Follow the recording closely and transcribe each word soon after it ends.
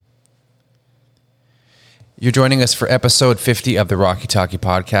You're joining us for episode 50 of the Rocky Talkie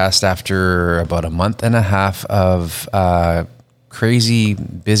podcast after about a month and a half of crazy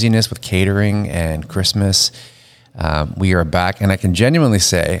busyness with catering and Christmas. We are back, and I can genuinely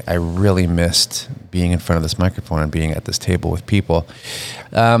say I really missed being in front of this microphone and being at this table with people.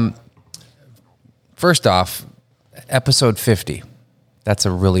 First off, episode 50. That's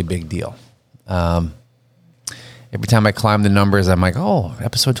a really big deal. Every time I climb the numbers, I'm like, oh,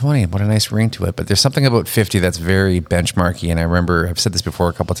 episode 20, what a nice ring to it. But there's something about 50 that's very benchmarky. And I remember, I've said this before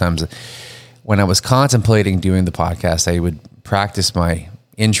a couple of times, when I was contemplating doing the podcast, I would practice my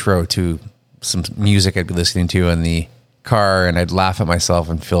intro to some music I'd be listening to in the car, and I'd laugh at myself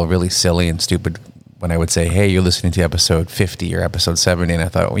and feel really silly and stupid when I would say, hey, you're listening to episode 50 or episode 70. And I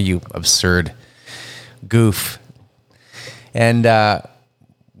thought, oh, you absurd goof. And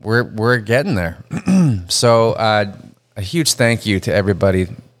we're getting there. So a huge thank you to everybody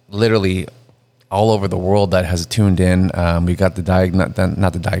literally all over the world that has tuned in. We got not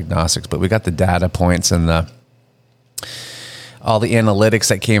the diagnostics, but we got the data points and all the analytics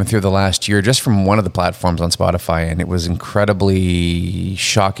that came through the last year just from one of the platforms on Spotify. And it was incredibly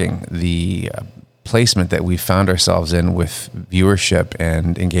shocking, the placement that we found ourselves in with viewership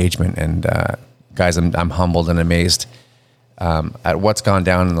and engagement. And guys, I'm humbled and amazed at what's gone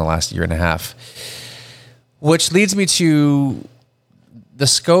down in the last year and a half, which leads me to the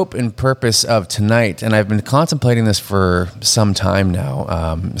scope and purpose of tonight. And I've been contemplating this for some time now,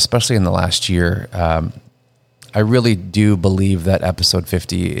 especially in the last year. I really do believe that episode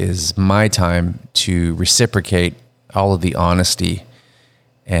 50 is my time to reciprocate all of the honesty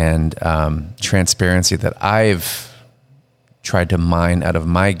and transparency that I've tried to mine out of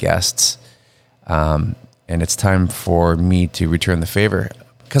my guests. And it's time for me to return the favor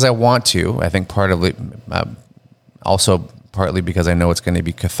because I want to. I think partly, also partly because I know it's going to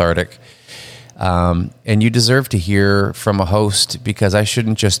be cathartic. And you deserve to hear from a host because I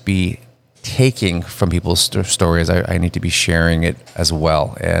shouldn't just be taking from people's stories. I need to be sharing it as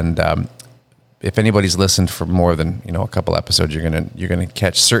well. And if anybody's listened for more than a couple episodes, you're gonna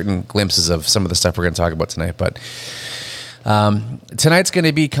catch certain glimpses of some of the stuff we're going to talk about tonight. But tonight's going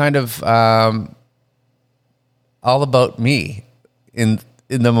to be kind of all about me in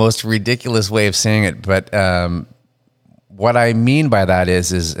the most ridiculous way of saying it. But what I mean by that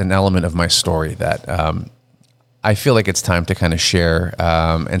is an element of my story that I feel like it's time to kind of share,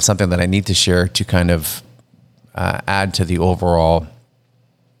 and something that I need to share to kind of add to the overall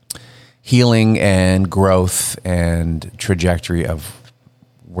healing and growth and trajectory of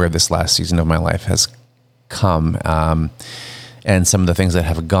where this last season of my life has come. And some of the things that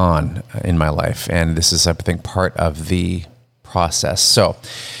have gone in my life. And this is, I think, part of the process. So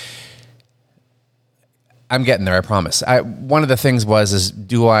I'm getting there, I promise. One of the things is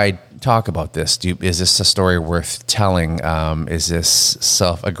do I talk about this? Is this a story worth telling? Is this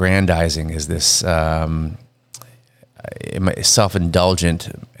self-aggrandizing? Is this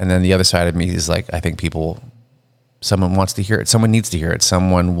self-indulgent? And then the other side of me is like, I think someone wants to hear it. Someone needs to hear it.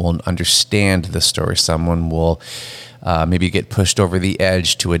 Someone will understand the story. Someone will maybe get pushed over the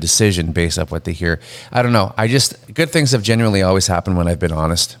edge to a decision based off what they hear. I don't know. Good things have genuinely always happened when I've been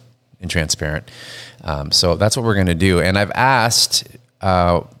honest and transparent. So that's what we're going to do. And I've asked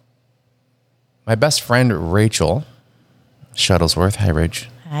my best friend, Rachel Shuttlesworth. Hi, Rach.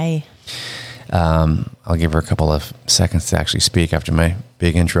 Hi. I'll give her a couple of seconds to actually speak after my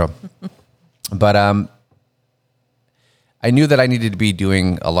big intro. But I knew that I needed to be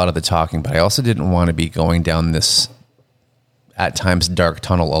doing a lot of the talking, but I also didn't want to be going down this at times dark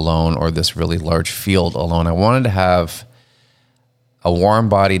tunnel alone or this really large field alone. I wanted to have a warm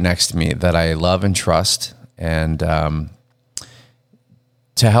body next to me that I love and trust, and to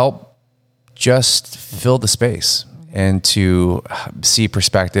help just fill the space and to see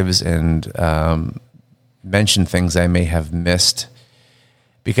perspectives and mention things I may have missed.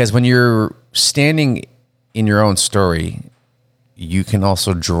 Because when you're standing in your own story, you can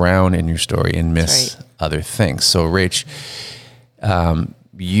also drown in your story and miss other things. So, Rach,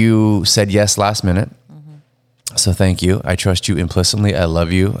 you said yes last minute. Mm-hmm. So thank you. I trust you implicitly. I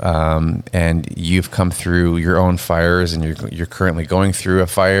love you. And you've come through your own fires, and you're currently going through a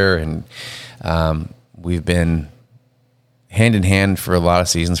fire. And we've been hand in hand for a lot of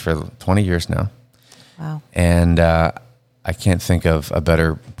seasons for 20 years now. Wow. And I can't think of a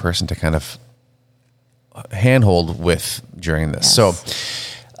better person to kind of handhold with during this. Yes. So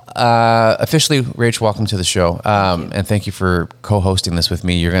officially, Rach, welcome to the show. And thank you for co-hosting this with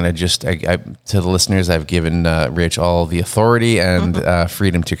me. You're going to to the listeners, I've given Rach all the authority and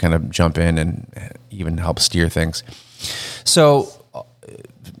freedom to kind of jump in and even help steer things. So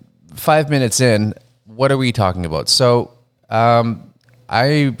 5 minutes in, what are we talking about? So,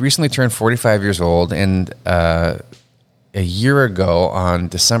 I recently turned 45 years old, and a year ago on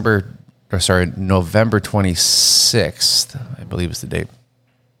November 26th, I believe is the date,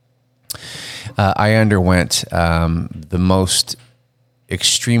 I underwent the most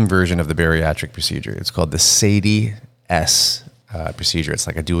extreme version of the bariatric procedure. It's called the SADI-S procedure. It's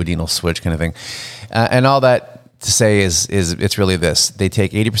like a duodenal switch kind of thing. And all that to say is it's really this. They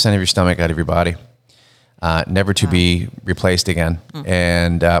take 80% of your stomach out of your body, never to be replaced again.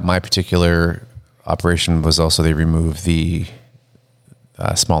 And my particular operation was also they remove the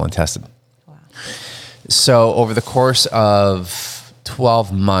small intestine. Wow. So over the course of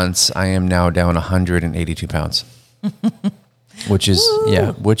 12 months, I am now down 182 pounds, which is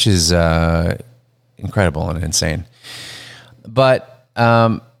incredible and insane. But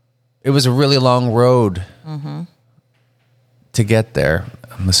it was a really long road to get there.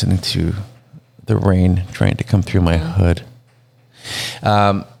 I'm listening to the rain trying to come through my hood.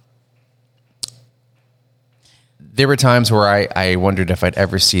 There were times where I wondered if I'd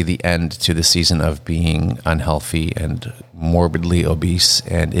ever see the end to the season of being unhealthy and morbidly obese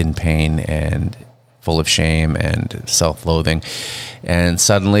and in pain and full of shame and self-loathing. And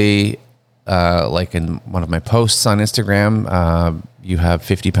suddenly, like in one of my posts on Instagram, you have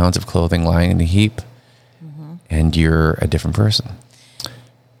 50 pounds of clothing lying in a heap and you're a different person.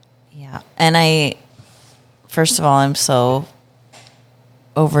 Yeah. And first of all, I'm so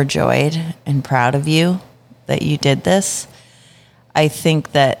overjoyed and proud of you that you did this. I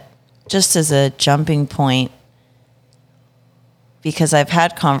think that just as a jumping point, because I've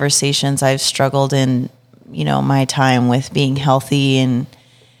had conversations, I've struggled in, my time with being healthy and,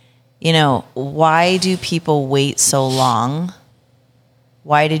 why do people wait so long?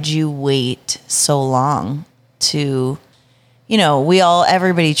 Why did you wait so long to,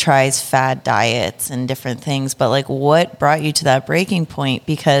 everybody tries fad diets and different things, but like what brought you to that breaking point?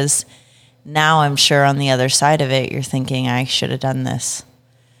 Because now I'm sure on the other side of it, you're thinking I should have done this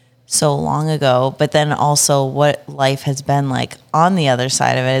so long ago. But then also what life has been like on the other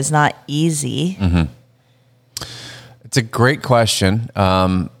side of it is not easy. It's a great question.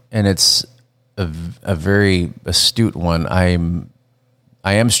 And it's a very astute one. I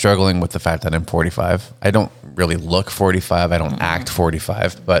am struggling with the fact that I'm 45. I don't really look 45. I don't act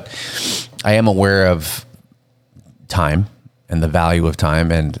 45, but I am aware of time and the value of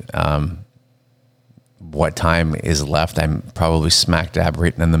time and, what time is left. I'm probably smack dab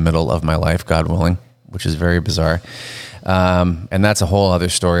right in the middle of my life, God willing, which is very bizarre. And that's a whole other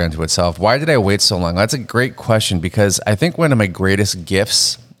story unto itself. Why did I wait so long? That's a great question because I think one of my greatest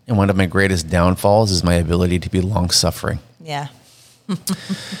gifts and one of my greatest downfalls is my ability to be long suffering. Yeah.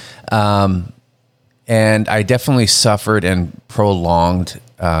 And I definitely suffered and prolonged,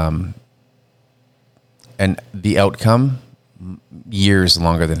 and the outcome years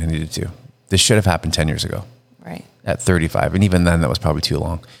longer than I needed to. This should have happened 10 years ago. Right. At 35. And even then that was probably too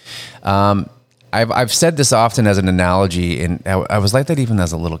long. I've said this often as an analogy, and I was like that even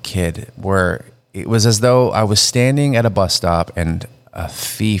as a little kid, where it was as though I was standing at a bus stop and a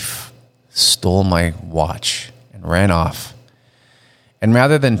thief stole my watch and ran off. And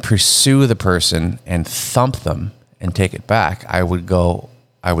rather than pursue the person and thump them and take it back, I would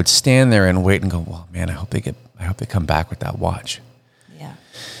stand there and wait and go, well, man, I hope they come back with that watch. Yeah.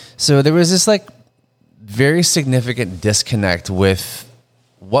 So there was this like very significant disconnect with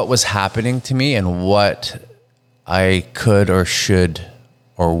what was happening to me and what I could or should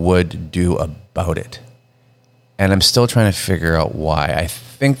or would do about it. And I'm still trying to figure out why. I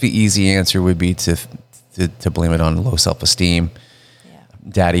think the easy answer would be to blame it on low self-esteem,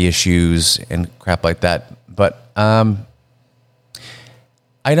 daddy issues and crap like that. But I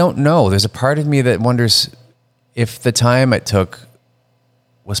don't know. There's a part of me that wonders if the time it took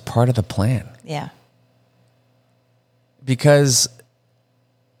was part of the plan. Yeah. Because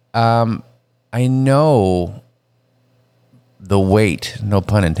I know the weight, no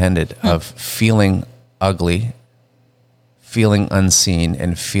pun intended, of feeling ugly, feeling unseen,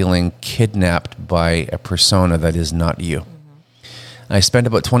 and feeling kidnapped by a persona that is not you. I spent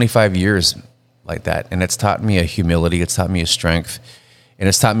about 25 years like that, and it's taught me a humility, it's taught me a strength, and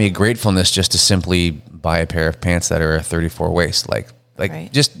it's taught me a gratefulness just to simply buy a pair of pants that are a 34 waist. Like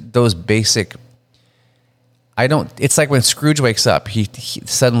right. Just those basic. It's like when Scrooge wakes up, he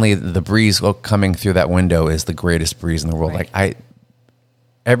suddenly the breeze coming through that window is the greatest breeze in the world. Right.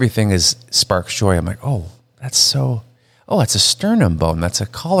 Everything sparks joy. I'm like, that's a sternum bone. That's a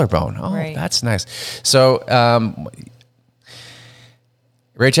collarbone. Oh, right. That's nice. So,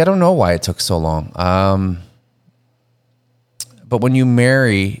 Rach, I don't know why it took so long. But when you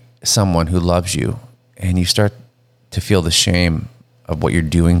marry someone who loves you and you start to feel the shame of what you're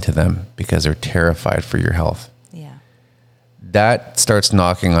doing to them because they're terrified for your health. Yeah. That starts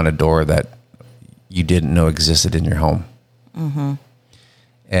knocking on a door that you didn't know existed in your home. Mm-hmm.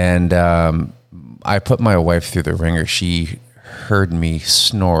 And I put my wife through the ringer. She heard me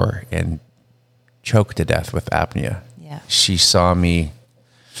snore and choke to death with apnea. Yeah. She saw me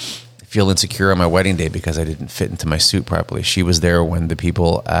feel insecure on my wedding day because I didn't fit into my suit properly. She was there when the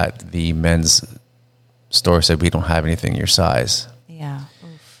people at the men's store said, we don't have anything your size. Yeah.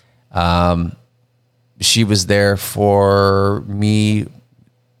 Oof. She was there for me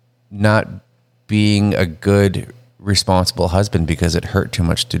not being a good, responsible husband because it hurt too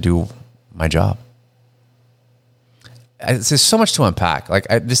much to do my job. There's so much to unpack. Like,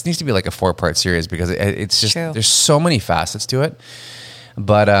 this needs to be like a 4-part series because it's just, True. There's so many facets to it.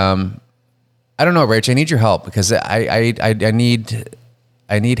 But I don't know, Rach, I need your help because I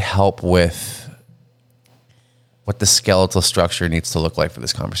need help with what the skeletal structure needs to look like for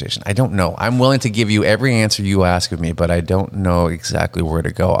this conversation. I don't know. I'm willing to give you every answer you ask of me, but I don't know exactly where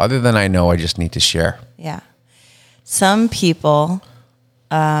to go. Other than I know I just need to share. Yeah. Some people,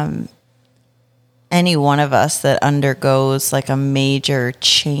 any one of us that undergoes like a major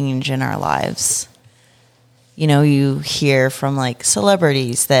change in our lives, you know, you hear from like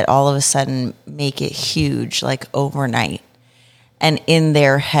celebrities that all of a sudden make it huge, like overnight. And in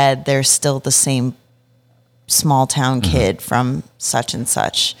their head, they're still the same small town kid from such and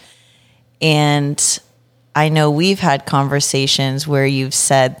such. And I know we've had conversations where you've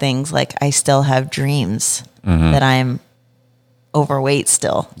said things like, I still have dreams that I'm overweight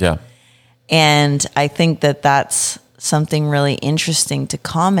still. Yeah. And I think that that's something really interesting to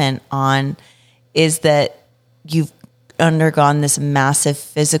comment on, is that you've undergone this massive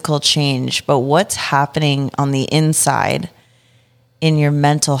physical change, but what's happening on the inside in your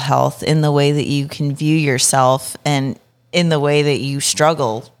mental health, in the way that you can view yourself, and in the way that you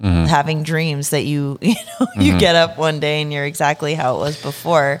struggle having dreams that you get up one day and you're exactly how it was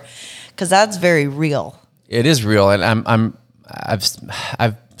before, because that's very real. It is real, and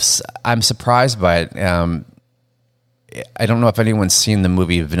I'm surprised by it. I don't know if anyone's seen the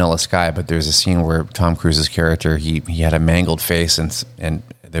movie Vanilla Sky, but there's a scene where Tom Cruise's character, he had a mangled face, and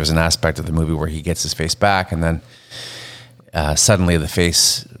there's an aspect of the movie where he gets his face back, and then suddenly the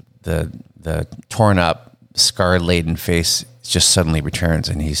face, the torn up, scar-laden face just suddenly returns,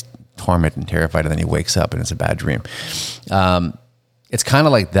 and he's tormented and terrified, and then he wakes up and it's a bad dream. It's kind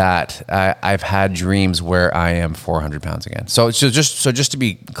of like that. I've had dreams where I am 400 pounds again. So just to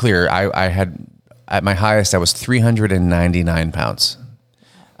be clear, I had, at my highest, I was 399 pounds.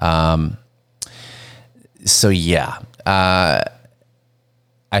 So yeah, I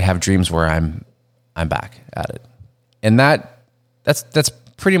have dreams where I'm back at it, and that's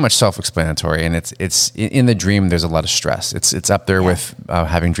pretty much self-explanatory. And it's in the dream, there's a lot of stress. It's up there with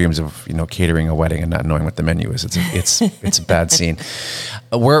having dreams of catering a wedding and not knowing what the menu is. It's a bad scene.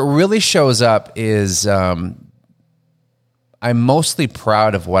 Where it really shows up is I'm mostly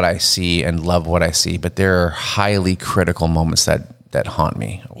proud of what I see and love what I see, but there are highly critical moments that haunt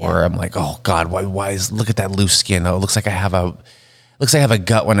me, where I'm like, oh God, why look at that loose skin? Oh, it looks like I have a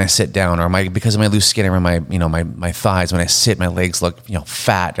gut when I sit down, or because of my loose skin around my thighs, when I sit, my legs look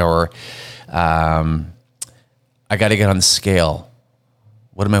fat, or I got to get on the scale.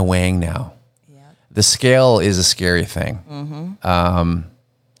 What am I weighing now? Yeah. The scale is a scary thing.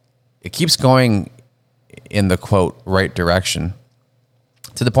 It keeps going in the quote right direction,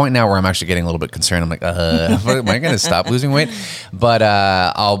 to the point now where I'm actually getting a little bit concerned. I'm like, am I going to stop losing weight? But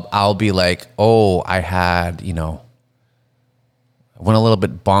I'll be like, oh, I had went a little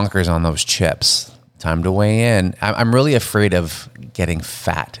bit bonkers on those chips. Time to weigh in. I'm really afraid of getting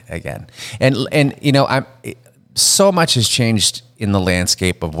fat again. And so much has changed in the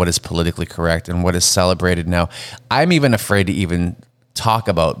landscape of what is politically correct and what is celebrated now. I'm even afraid to even talk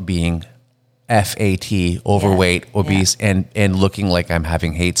about being FAT, overweight, obese, and looking like I'm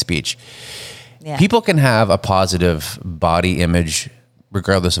having hate speech. Yeah. People can have a positive body image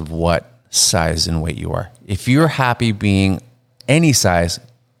regardless of what size and weight you are. If you're happy being any size,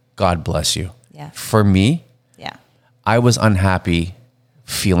 God bless you. Yeah. For me, I was unhappy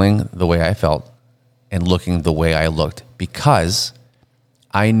feeling the way I felt and looking the way I looked, because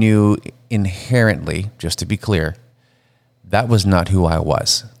I knew inherently, just to be clear, that was not who I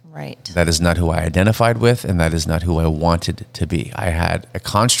was. Right. That is not who I identified with, and that is not who I wanted to be. I had a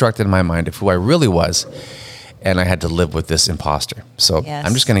construct in my mind of who I really was, and I had to live with this imposter. So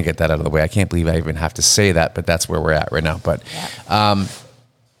I'm just going to get that out of the way. I can't believe I even have to say that, but that's where we're at right now. But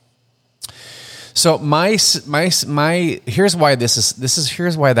So here's why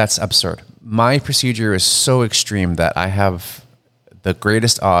here's why that's absurd. My procedure is so extreme that I have the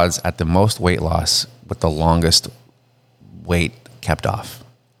greatest odds at the most weight loss with the longest weight kept off.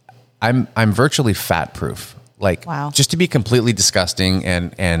 I'm virtually fat proof. Like, wow. Just to be completely disgusting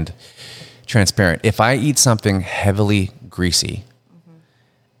and transparent. If I eat something heavily greasy,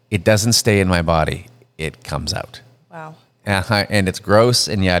 it doesn't stay in my body. It comes out. Wow. And it's gross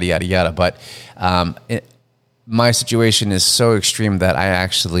and yada, yada, yada. But my situation is so extreme that I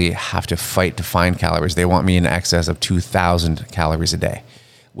actually have to fight to find calories. They want me in excess of 2,000 calories a day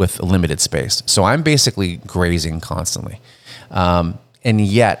with limited space. So I'm basically grazing constantly. With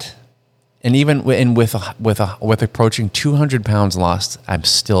approaching 200 pounds lost, I'm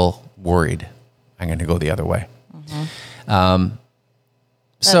still worried I'm going to go the other way. That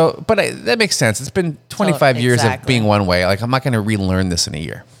makes sense. It's been 25 years of being one way. Like, I'm not going to relearn this in a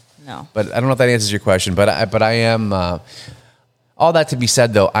year. No. But I don't know if that answers your question. But I am. All that to be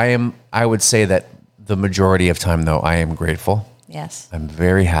said, though, I would say that the majority of time, though, I am grateful. Yes. I'm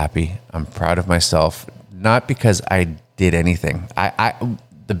very happy. I'm proud of myself. Not because I did anything.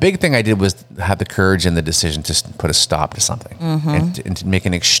 The big thing I did was have the courage and the decision to put a stop to something and to make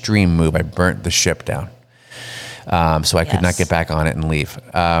an extreme move. I burnt the ship down. So I could not get back on it and leave.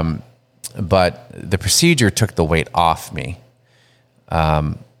 But the procedure took the weight off me.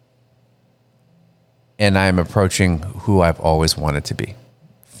 And I'm approaching who I've always wanted to be.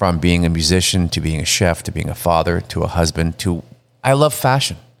 From being a musician to being a chef to being a father to a husband to... I love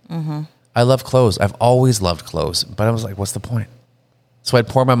fashion. I love clothes. I've always loved clothes. But I was like, what's the point? So I'd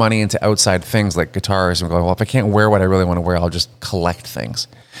pour my money into outside things like guitars and going, well, if I can't wear what I really want to wear, I'll just collect things.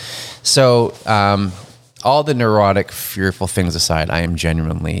 So... all the neurotic, fearful things aside, I am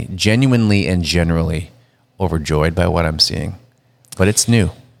genuinely and generally overjoyed by what I'm seeing. But it's new.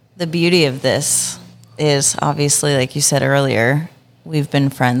 The beauty of this is obviously, like you said earlier, we've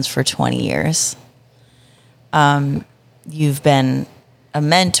been friends for 20 years. You've been a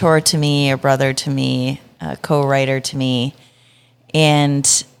mentor to me, a brother to me, a co-writer to me. And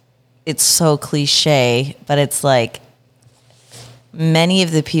it's so cliche, but it's like, many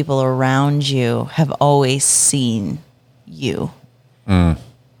of the people around you have always seen you. The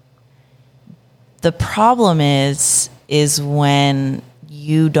problem is when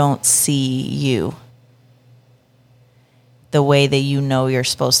you don't see you the way that you know you're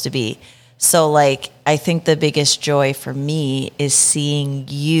supposed to be. So, like, I think the biggest joy for me is seeing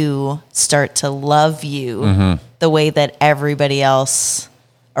you start to love you the way that everybody else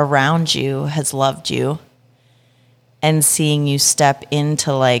around you has loved you. And seeing you step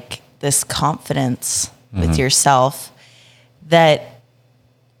into like this confidence with yourself that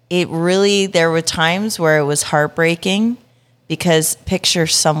it really, there were times where it was heartbreaking because picture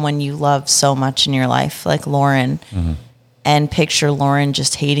someone you love so much in your life, like Lauren, and picture Lauren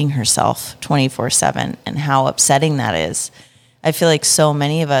just hating herself 24/7 and how upsetting that is. I feel like so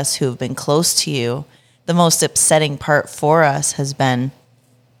many of us who have been close to you, the most upsetting part for us has been,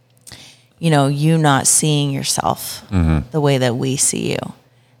 you not seeing yourself the way that we see you.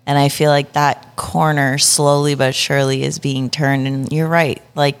 And I feel like that corner slowly but surely is being turned. And you're right.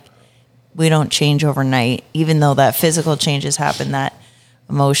 Like, we don't change overnight, even though that physical changes happen, that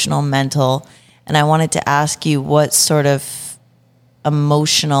emotional, mental. And I wanted to ask you what sort of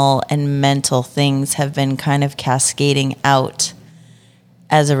emotional and mental things have been kind of cascading out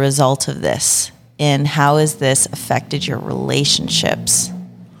as a result of this. And how has this affected your relationships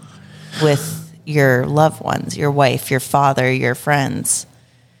with your loved ones, your wife, your father, your friends?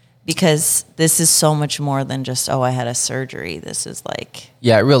 Because this is so much more than just, I had a surgery. This is like...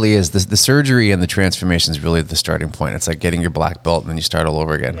 Yeah, it really is. The surgery and the transformation is really the starting point. It's like getting your black belt and then you start all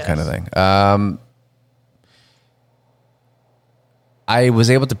over again, kind of thing. I was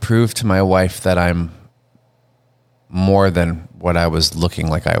able to prove to my wife that I'm more than what I was looking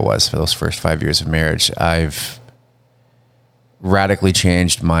like I was for those first 5 years of marriage. I've radically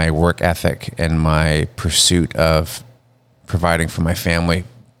changed my work ethic and my pursuit of providing for my family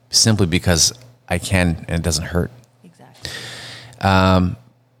simply because I can and it doesn't hurt. Exactly.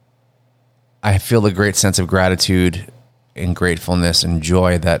 I feel a great sense of gratitude and gratefulness and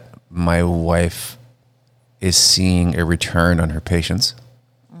joy that my wife is seeing a return on her patience.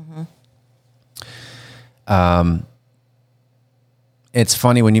 It's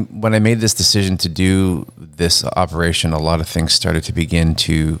funny when I made this decision to do this operation, a lot of things started to begin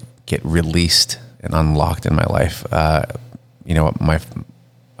to get released and unlocked in my life. I've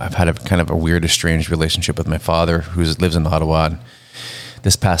had a kind of a weird, estranged relationship with my father, who lives in Ottawa. And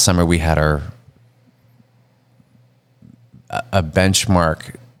this past summer, we had a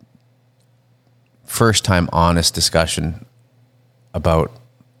benchmark first time honest discussion about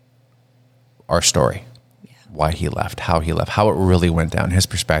our story, why he left, how it really went down, his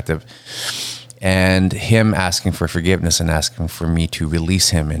perspective, and him asking for forgiveness and asking for me to release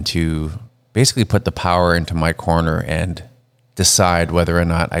him and to basically put the power into my corner and decide whether or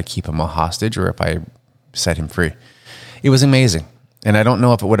not I keep him a hostage or if I set him free. It was amazing. And I don't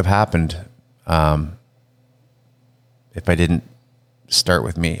know if it would have happened if I didn't start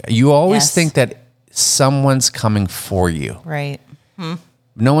with me. You always think that someone's coming for you. Right.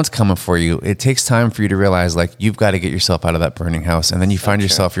 No one's coming for you. It takes time for you to realize, like, you've got to get yourself out of that burning house. And then you find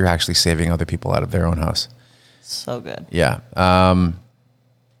yourself, you're actually saving other people out of their own house. So good. Yeah.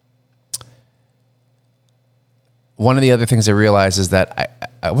 One of the other things I realized is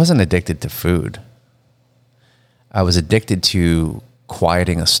that I wasn't addicted to food. I was addicted to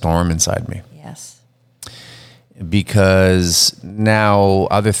quieting a storm inside me. Yes. Because now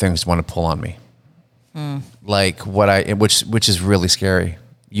other things want to pull on me. Like which is really scary.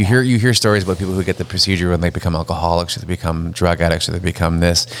 You hear stories about people who get the procedure when they become alcoholics, or they become drug addicts, or they become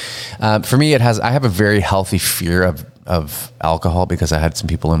this. For me, I have a very healthy fear of alcohol because I had some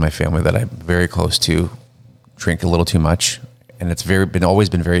people in my family that I'm very close to drink a little too much, and it's always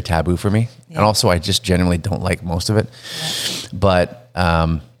been very taboo for me. Yeah. And also, I just generally don't like most of it. Yeah. But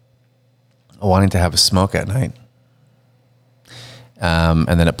wanting to have a smoke at night. And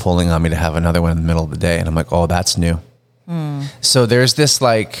then it pulling on me to have another one in the middle of the day. And I'm like, oh, that's new. So there's this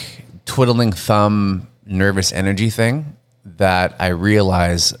like twiddling thumb, nervous energy thing that I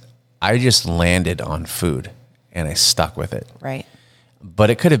realize I just landed on food and I stuck with it. Right. But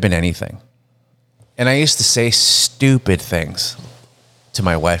it could have been anything. And I used to say stupid things to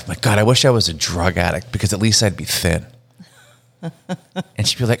my wife. I'm like, God, I wish I was a drug addict because at least I'd be thin. And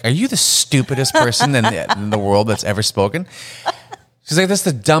she'd be like, are you the stupidest person in the world that's ever spoken? She's like, that's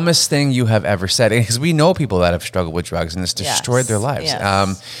the dumbest thing you have ever said. Because we know people that have struggled with drugs and it's destroyed their lives.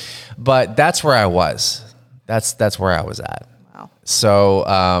 Yes. But that's where I was. That's where I was at. Wow. So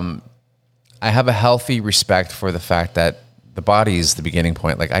I have a healthy respect for the fact that the body is the beginning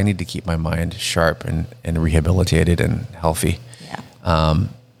point. Like, I need to keep my mind sharp and rehabilitated and healthy. Yeah.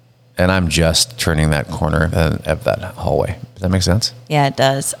 And I'm just turning that corner of that hallway. Does that make sense? Yeah, it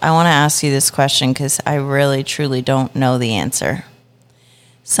does. I want to ask you this question because I really, truly don't know the answer.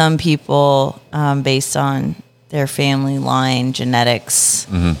 Some people, based on their family line, genetics,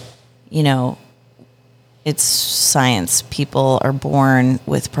 you know, it's science. People are born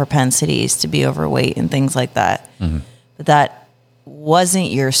with propensities to be overweight and things like that. But that wasn't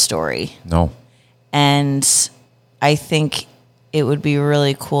your story. No. And I think it would be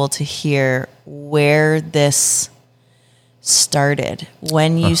really cool to hear where this started,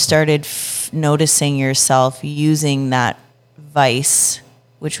 when you started noticing yourself using that vice,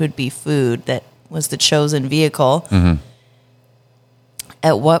 which would be food, that was the chosen vehicle.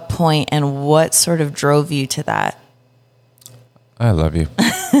 At what point and what sort of drove you to that? I love you.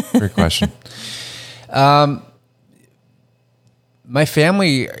 Great question. My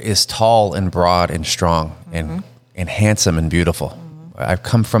family is tall and broad and strong and handsome and beautiful. I've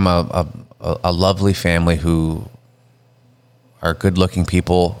come from a lovely family who are good-looking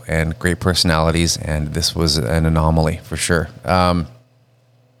people and great personalities, and this was an anomaly for sure.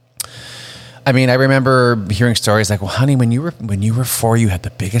 I mean, I remember hearing stories like, well, honey, when you were 4, you had the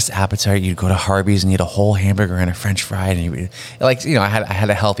biggest appetite. You'd go to Harvey's and eat a whole hamburger and a French fry, and I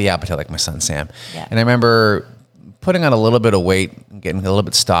had a healthy appetite like my son Sam. Yeah. And I remember putting on a little bit of weight, getting a little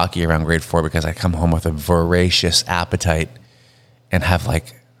bit stocky around grade 4 because I come home with a voracious appetite and have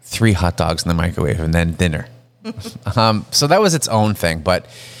like 3 hot dogs in the microwave and then dinner. So that was its own thing. But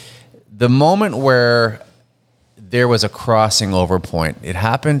the moment where there was a crossing over point, it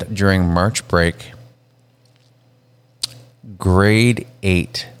happened during March break, grade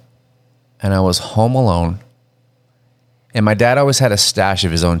 8. And I was home alone. And my dad always had a stash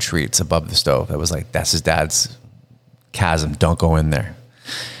of his own treats above the stove. That was like, that's his dad's chasm. Don't go in there.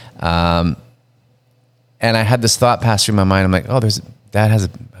 And I had this thought pass through my mind. I'm like, oh, Dad has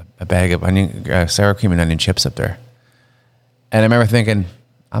a bag of sour cream and onion chips up there. And I remember thinking,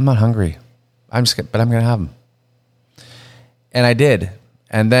 I'm not hungry. but I'm going to have them. And I did.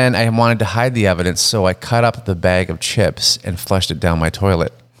 And then I wanted to hide the evidence, so I cut up the bag of chips and flushed it down my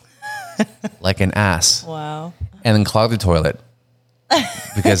toilet like an ass. Wow. And then clogged the toilet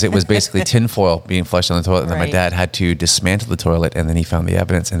because it was basically tinfoil being flushed down the toilet. And then my dad had to dismantle the toilet, and then he found the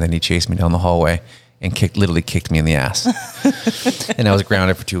evidence, and then he chased me down the hallway and literally kicked me in the ass. And I was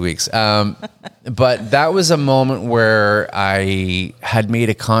grounded for 2 weeks. But that was a moment where I had made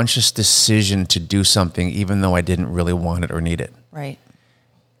a conscious decision to do something even though I didn't really want it or need it. Right.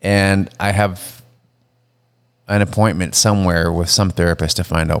 And I have an appointment somewhere with some therapist to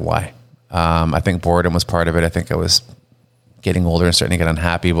find out why. I think boredom was part of it. I think I was getting older and starting to get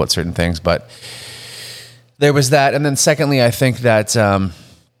unhappy about certain things, but there was that. And then secondly, I think that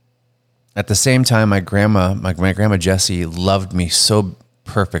at the same time, my grandma Jessie loved me so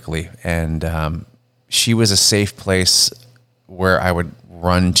perfectly, and she was a safe place where I would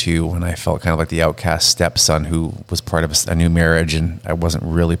run to when I felt kind of like the outcast stepson who was part of a new marriage, and I wasn't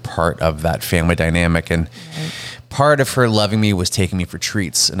really part of that family dynamic. And part of her loving me was taking me for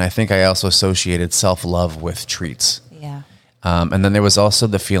treats. And I think I also associated self-love with treats. Yeah. And then there was also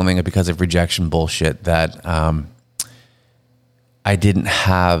the feeling of, because of rejection bullshit, that I didn't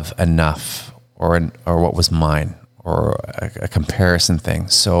have enough or what was mine, or a comparison thing.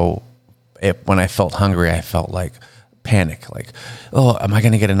 So when I felt hungry, I felt like panic, like, oh, am I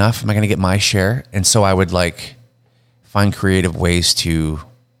going to get enough? Am I going to get my share? And so I would like find creative ways to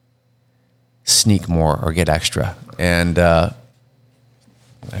sneak more or get extra. And I'm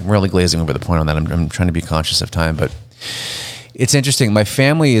really glazing over the point on that. I'm trying to be conscious of time, but it's interesting.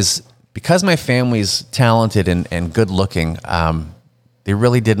 Because my family's talented and good looking, they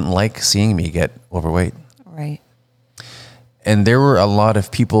really didn't like seeing me get overweight. Right. And there were a lot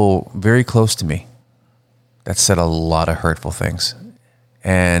of people very close to me that said a lot of hurtful things,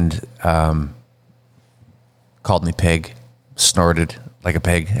 and called me pig, snorted like a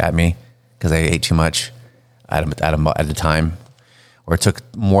pig at me because I ate too much at the time, or took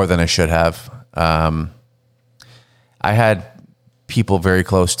more than I should have. I had people very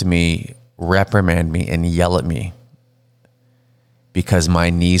close to me reprimand me and yell at me because my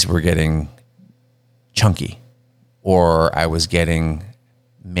knees were getting chunky, or I was getting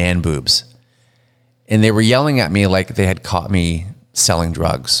man boobs. And they were yelling at me like they had caught me selling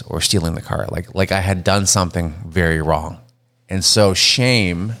drugs or stealing the car, like I had done something very wrong. And so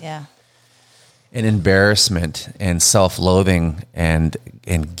shame and embarrassment and self-loathing and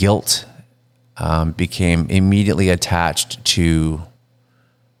guilt became immediately attached to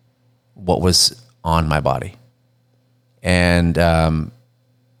what was on my body. And there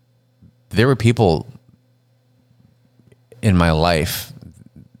were people in my life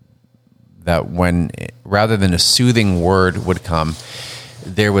that when, rather than a soothing word would come,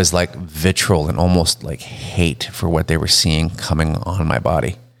 there was like vitriol and almost like hate for what they were seeing coming on my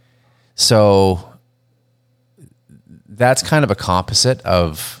body. So that's kind of a composite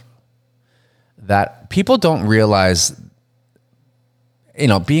of that. People don't realize,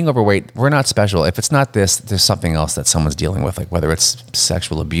 being overweight, we're not special. If it's not this, there's something else that someone's dealing with, like whether it's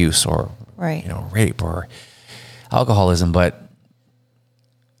sexual abuse or, rape or alcoholism. But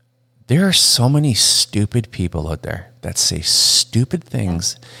there are so many stupid people out there that say stupid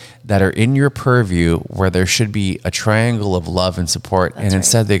things that are in your purview, where there should be a triangle of love and support. That's and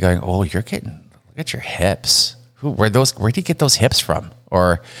instead they're going, oh, look at your hips. Where'd you get those hips from?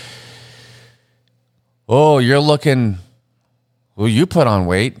 Or, oh, you're looking, well, you put on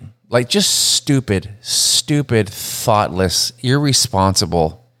weight. Like just stupid, thoughtless,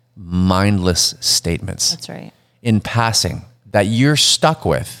 irresponsible, mindless statements. That's right. In passing that you're stuck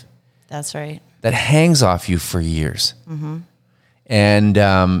with. That's right. That hangs off you for years. Mm-hmm. And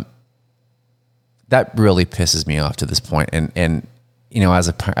that really pisses me off to this point. And as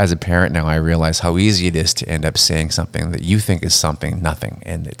a parent now, I realize how easy it is to end up saying something that you think is nothing,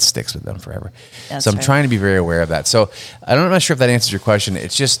 and it sticks with them forever. That's so I'm trying to be very aware of that. So I'm not sure if that answers your question.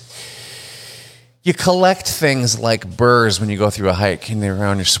 It's just, you collect things like burrs when you go through a hike and they're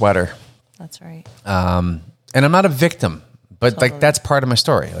around your sweater. That's right. And I'm not a victim. But totally. That's part of my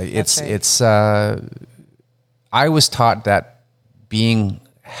story. I was taught that being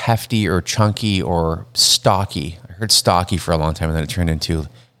hefty or chunky or stocky, I heard stocky for a long time, and then it turned into,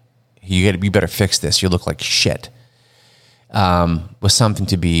 you better fix this, you look like shit, was something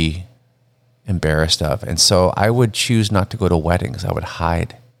to be embarrassed of. And so I would choose not to go to weddings. I would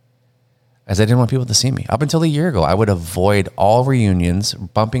hide, as I didn't want people to see me. Up until a year ago, I would avoid all reunions,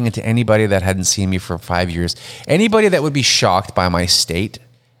 bumping into anybody that hadn't seen me for 5 years. Anybody that would be shocked by my state,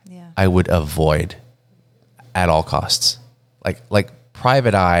 I would avoid at all costs. Like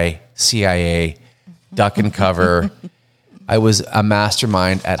private eye, CIA, duck and cover. I was a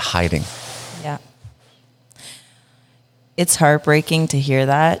mastermind at hiding. Yeah. It's heartbreaking to hear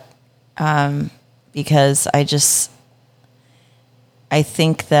that, because I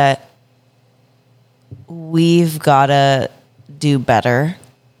think that we've got to do better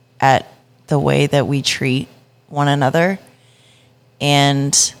at the way that we treat one another.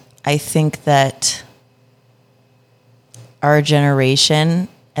 And I think that our generation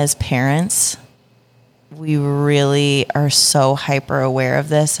as parents, we really are so hyper aware of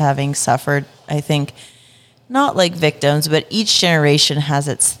this, having suffered, I think, not like victims, but each generation has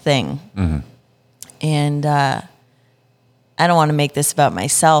its thing. Mm-hmm. And I don't want to make this about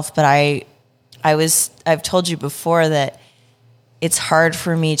myself, but I've told you before that it's hard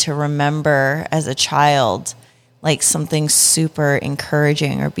for me to remember as a child, like something super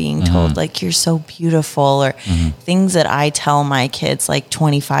encouraging or being told like, you're so beautiful, or things that I tell my kids like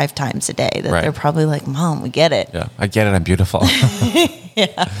 25 times a day that they're probably like, Mom, we get it. Yeah, I get it. I'm beautiful.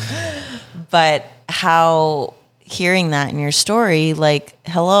 Yeah. But how hearing that in your story, like,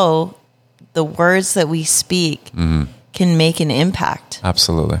 hello, the words that we speak can make an impact.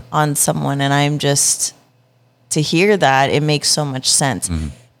 Absolutely. On someone. And I'm just, to hear that, it makes so much sense.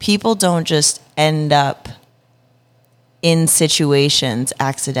 People don't just end up in situations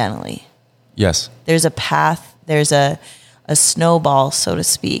accidentally. Yes. There's a path, there's a snowball, so to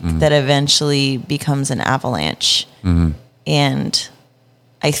speak, that eventually becomes an avalanche. And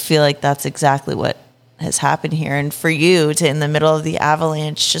I feel like that's exactly what has happened here. And for you to, in the middle of the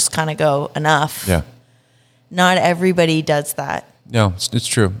avalanche, just kind of go, enough. Yeah. Not everybody does that. No, it's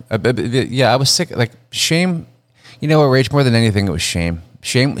true. Yeah, I was sick. Like, shame. You know what, Rach, more than anything, it was shame.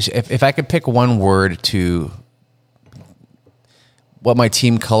 Shame. If I could pick one word to what my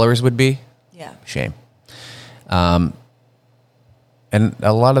team colors would be, shame. And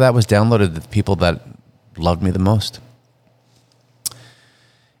a lot of that was downloaded to the people that loved me the most.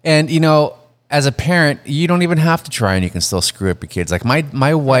 And, you know, as a parent, you don't even have to try and you can still screw up your kids. Like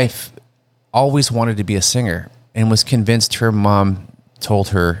my wife always wanted to be a singer and was convinced her mom told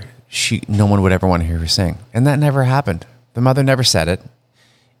her no one would ever want to hear her sing. And that never happened. The mother never said it.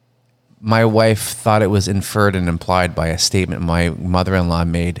 My wife thought it was inferred and implied by a statement my mother-in-law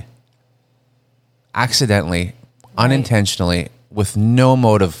made accidentally, unintentionally, with no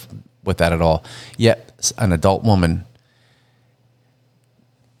motive with that at all. Yet an adult woman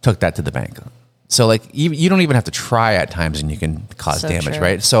took that to the bank. So like you don't even have to try at times and you can cause damage, true.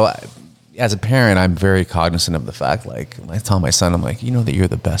 right? So as a parent, I'm very cognizant of the fact, like I tell my son, I'm like, you know that you're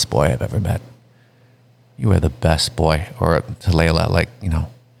the best boy I've ever met. You are the best boy. Or to Layla, like, you know,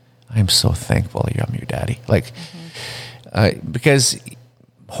 I'm so thankful I'm your daddy. Like, because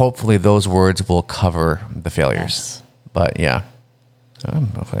hopefully those words will cover the failures. Yes. But yeah,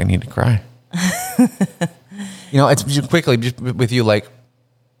 I need to cry. You know, it's just quickly just with you, like,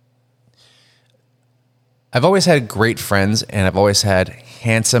 I've always had great friends and I've always had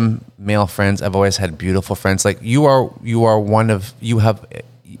handsome male friends. I've always had beautiful friends. Like your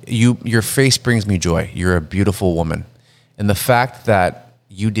face brings me joy. You're a beautiful woman. And the fact that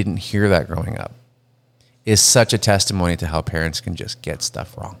you didn't hear that growing up is such a testimony to how parents can just get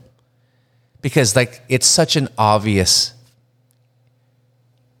stuff wrong. Because like, it's such an obvious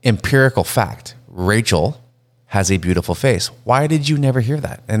empirical fact. Rachel has a beautiful face. Why did you never hear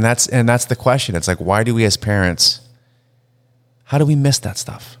that? And that's the question. It's like, why do we as parents, how do we miss that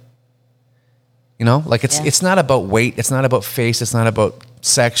stuff? You know, like it's not about weight. It's not about face. It's not about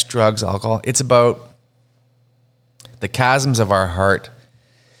sex, drugs, alcohol. It's about the chasms of our heart.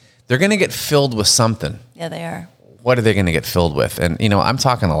 They're going to get filled with something. Yeah, they are. What are they going to get filled with? And, you know, I'm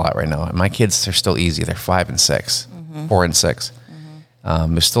talking a lot right now. My kids are still easy. They're 5 and 6, 4 and 6.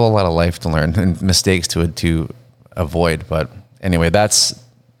 There's still a lot of life to learn and mistakes to avoid. But anyway, I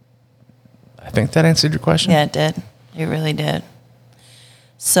think that answered your question. Yeah, it did. It really did.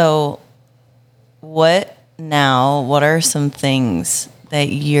 So what are some things that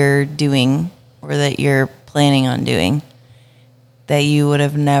you're doing or that you're planning on doing that you would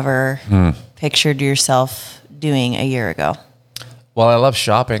have never pictured yourself doing a year ago? Well, I love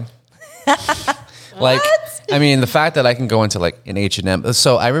shopping. Like, I mean, the fact that I can go into like an H&M.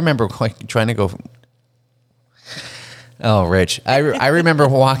 So I remember like trying to go. Oh, Rich. I remember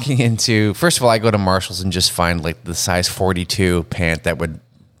walking into, first of all, I go to Marshall's and just find like the size 42 pant that would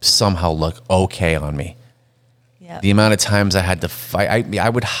somehow look okay on me. Yeah. The amount of times I had to fight, I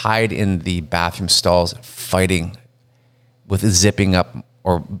would hide in the bathroom stalls fighting with zipping up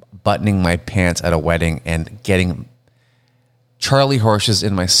or buttoning my pants at a wedding and getting Charlie horses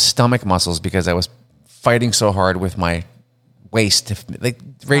in my stomach muscles because I was fighting so hard with my waist. Like,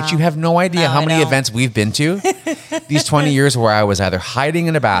 Rach, you have no idea how many events we've been to these 20 years where I was either hiding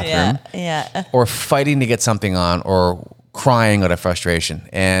in a bathroom or fighting to get something on or crying out of frustration.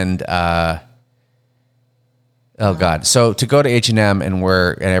 And, oh God. So to go to H&M and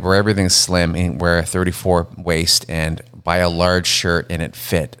where everything's slim and wear a 34 waist and buy a large shirt and it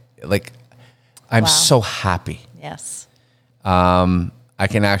fit, like, I'm so happy. Yes. I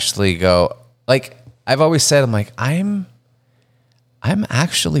can actually go, like, I've always said, I'm like, I'm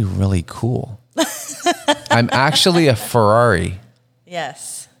actually really cool. I'm actually a Ferrari.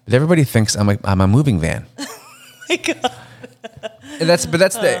 Yes. But everybody thinks I'm a moving van. my God. And that's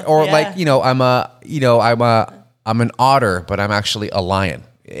the, or like, I'm an otter, but I'm actually a lion.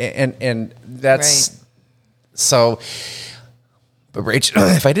 And that's Right. so, but Rachel,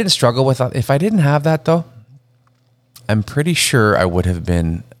 if I didn't struggle with, if I didn't have that though, I'm pretty sure I would have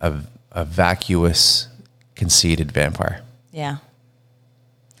been a vacuous, conceited vampire. Yeah.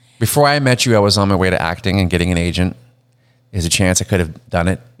 Before I met you, I was on my way to acting and getting an agent. There's a chance I could have done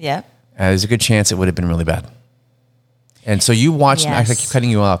it. Yeah. There's a good chance it would have been really bad. And so you watched me. I keep cutting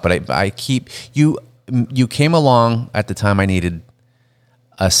you off, but I keep you came along at the time I needed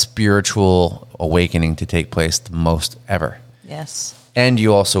a spiritual awakening to take place the most ever. Yes. And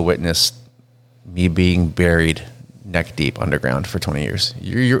you also witnessed me being buried neck deep underground for 20 years.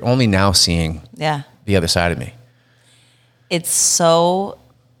 You're only now seeing the other side of me.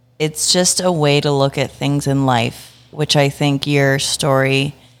 It's just a way to look at things in life, which I think your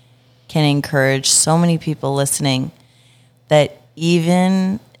story can encourage so many people listening, that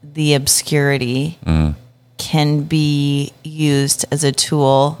even the obscurity can be used as a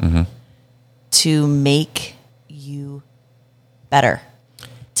tool to make you better,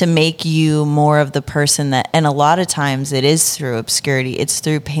 to make you more of the person that, and a lot of times it is through obscurity, it's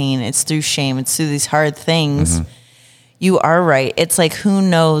through pain, it's through shame, it's through these hard things. You are right. It's like, who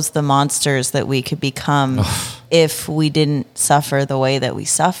knows the monsters that we could become if we didn't suffer the way that we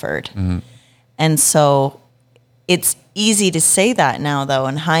suffered. And so it's easy to say that now, though,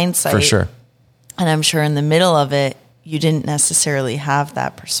 in hindsight. for sure. And I'm sure in the middle of it, you didn't necessarily have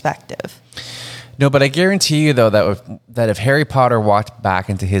that perspective. No, but I guarantee you, though, that if Harry Potter walked back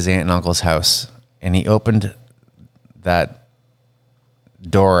into his aunt and uncle's house and he opened that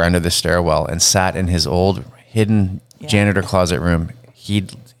door under the stairwell and sat in his old hidden janitor closet room, he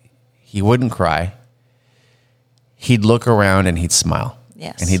wouldn't cry. He'd look around and he'd smile.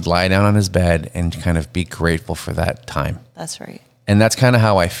 Yes. And he'd lie down on his bed and kind of be grateful for that time. That's right. And that's kind of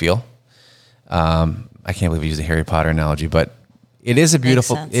how I feel. I can't believe I used a Harry Potter analogy, but it is a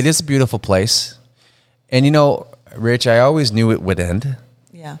beautiful place. And Rich, I always knew it would end.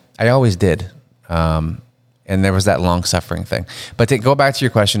 Yeah. I always did. And there was that long suffering thing. But to go back to your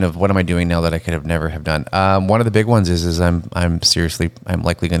question of what am I doing now that I could have never have done? One of the big ones is I'm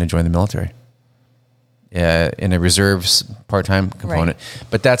likely going to join the military. In a reserves part-time component. Right.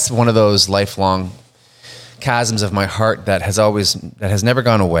 But that's one of those lifelong chasms of my heart that has never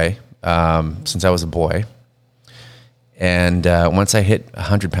gone away since I was a boy. And once I hit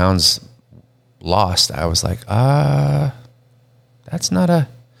 100 pounds lost, I was like, that's not a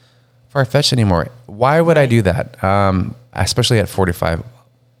far-fetched anymore. Why would I do that? Especially at 45,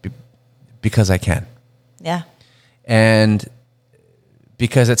 because I can. Yeah. And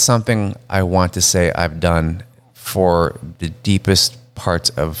because it's something I want to say I've done for the deepest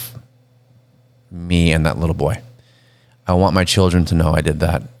parts of me and that little boy. I want my children to know I did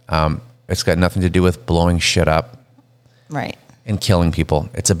that. It's got nothing to do with blowing shit up. Right. And killing people.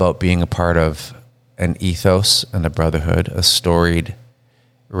 It's about being a part of an ethos and a brotherhood, a storied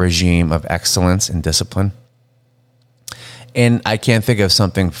regime of excellence and discipline. And I can't think of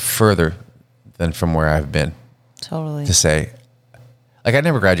something further than from where I've been. Totally. To say, like, I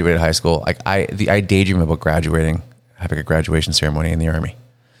never graduated high school. Like I daydream about graduating, having a graduation ceremony in the Army.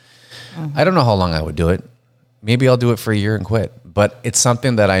 Mm-hmm. I don't know how long I would do it. Maybe I'll do it for a year and quit. But it's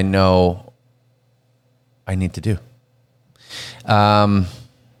something that I know I need to do. I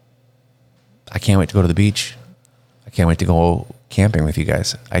can't wait to go to the beach. I can't wait to go camping with you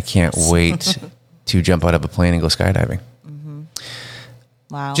guys. I can't wait to jump out of a plane and go skydiving. Mm-hmm.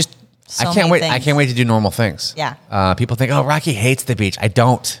 Wow. I can't wait. Things. I can't wait to do normal things. Yeah. People think, oh, Rocky hates the beach. I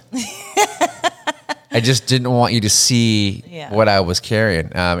don't. I just didn't want you to see what I was carrying.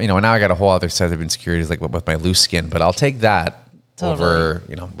 Now I got a whole other set of insecurities, like with my loose skin, but I'll take that over,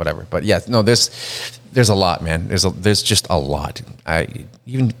 whatever. But yeah, no, there's a lot, man. There's just a lot.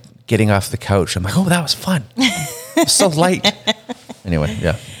 Even getting off the couch, I'm like, oh, that was fun. It was so light. Anyway,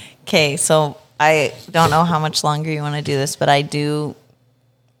 yeah. Okay, so I don't know how much longer you want to do this, but I do.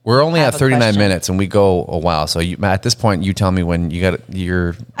 We're only at 39 minutes, and we go a while. So at this point, you tell me when you got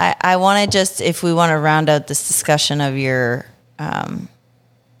your. I want to just, if we want to round out this discussion of your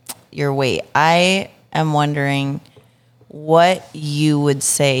weight, I am wondering what you would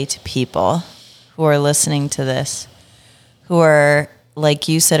say to people who are listening to this, who are, like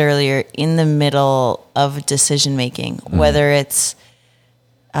you said earlier, in the middle of decision making, whether it's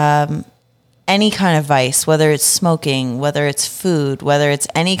any kind of vice, whether it's smoking, whether it's food, whether it's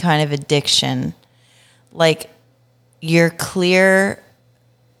any kind of addiction, like your clear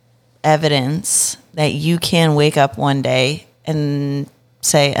evidence that you can wake up one day and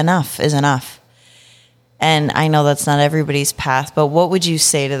say enough is enough. And I know that's not everybody's path, but what would you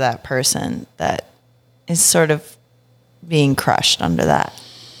say to that person that is sort of being crushed under that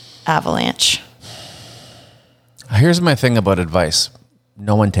avalanche? Here's my thing about advice.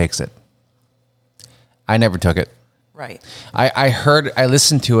 No one takes it. I never took it. Right. I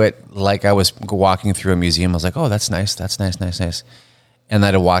listened to it like I was walking through a museum. I was like, oh, that's nice. That's nice. And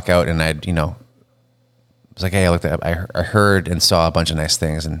I'd walk out and I'd, was like, hey, I heard and saw a bunch of nice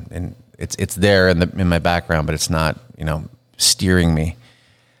things, and it's there in my background, but it's not, steering me.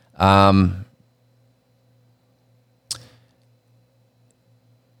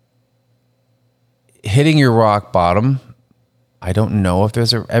 Hitting your rock bottom, I don't know if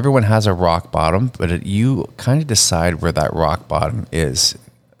everyone has a rock bottom, but you kind of decide where that rock bottom is.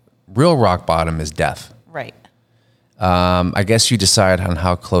 Real rock bottom is death. Right. I guess you decide on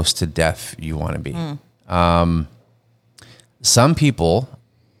how close to death you want to be. Some people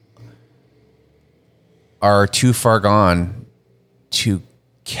are too far gone to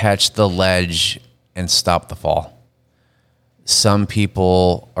catch the ledge and stop the fall. Some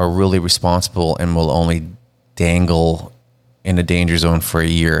people are really responsible and will only dangle in a danger zone for a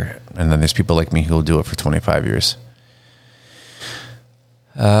year. And then there's people like me who will do it for 25 years.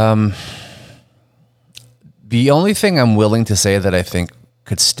 The only thing I'm willing to say that I think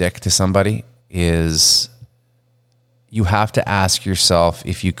could stick to somebody is you have to ask yourself,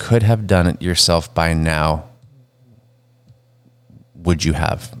 if you could have done it yourself by now, would you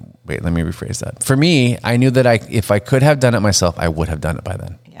have? Wait, let me rephrase that. For me, I knew that if I could have done it myself, I would have done it by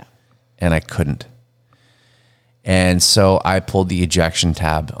then. Yeah. And I couldn't. And so I pulled the ejection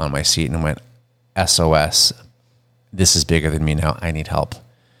tab on my seat and went, SOS, this is bigger than me now. I need help.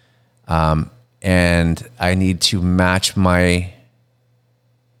 And I need to match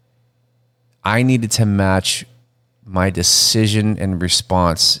I needed to match my decision and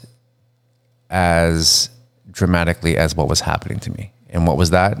response as dramatically as what was happening to me. And what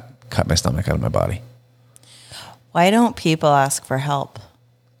was that? Cut my stomach out of my body. Why don't people ask for help?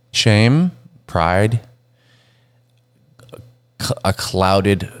 Shame, pride, a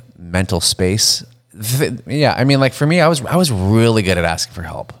clouded mental space. Yeah, I mean, like for me, I was really good at asking for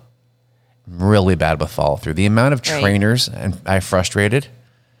help. Really bad with follow through. The amount of trainers and I frustrated.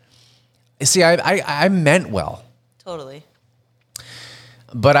 See, I meant well. Totally.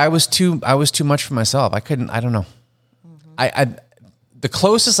 But I was too much for myself. I don't know. Mm-hmm. The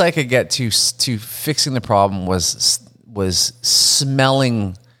closest I could get to fixing the problem was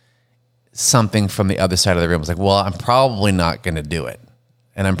smelling something from the other side of the room. I was like, well, I'm probably not going to do it.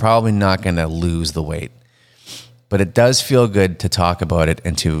 And I'm probably not going to lose the weight. But it does feel good to talk about it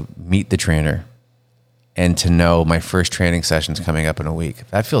and to meet the trainer and to know my first training session's coming up in a week.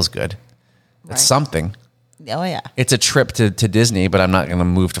 That feels good. It's something. Oh, yeah. It's a trip to Disney, but I'm not going to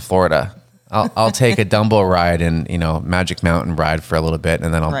move to Florida. I'll take a Dumbo ride and, Magic Mountain ride for a little bit,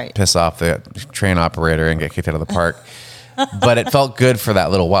 and then I'll piss off the train operator and get kicked out of the park. But it felt good for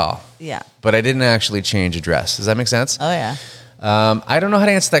that little while. Yeah. But I didn't actually change address. Does that make sense? Oh, yeah. I don't know how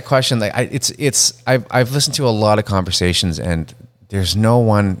to answer that question. Like, I've listened to a lot of conversations, and there's no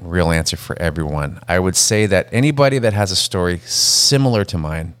one real answer for everyone. I would say that anybody that has a story similar to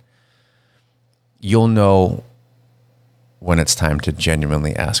mine, you'll know when it's time to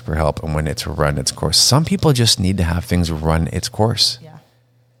genuinely ask for help and when it's run its course. Some people just need to have things run its course. Yeah.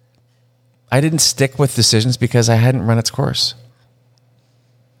 I didn't stick with decisions because I hadn't run its course.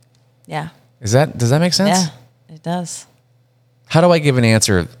 Yeah. Does that make sense? Yeah, it does. How do I give an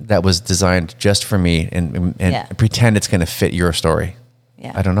answer that was designed just for me and pretend it's going to fit your story?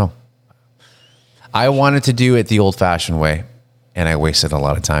 Yeah. I don't know. I wanted to do it the old-fashioned way, and I wasted a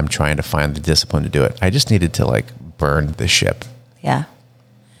lot of time trying to find the discipline to do it. I just needed to burn the ship. Yeah.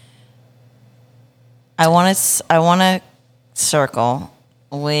 I want to circle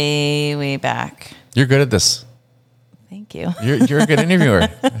way, way back. You're good at this. Thank you. You're a good interviewer.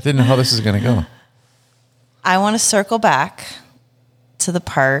 I didn't know how this is going to go. I want to circle back to the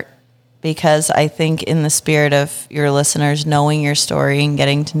part because I think in the spirit of your listeners knowing your story and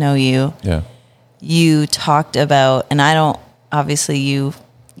getting to know you, you talked about, and I don't, obviously you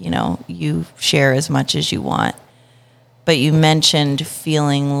share as much as you want, but you mentioned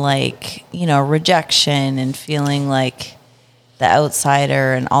feeling like, rejection and feeling like the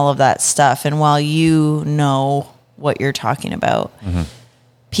outsider and all of that stuff. And while you know what you're talking about,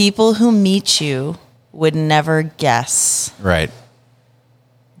 people who meet you would never guess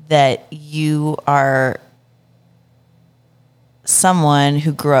that you are someone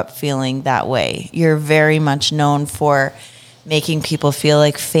who grew up feeling that way. You're very much known for making people feel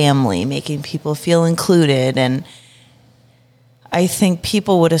like family, making people feel included. And I think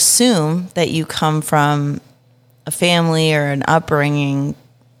people would assume that you come from a family or an upbringing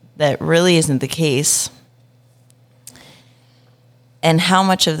that really isn't the case. And how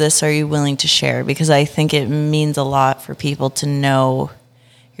much of this are you willing to share? Because I think it means a lot for people to know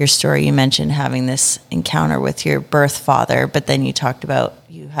your story. You mentioned having this encounter with your birth father, but then you talked about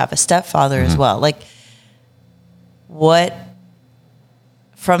you have a stepfather as well. Like, what,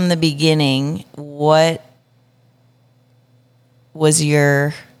 from the beginning, what was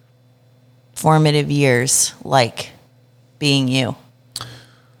your formative years like being you?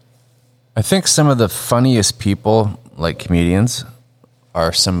 I think some of the funniest people, like comedians,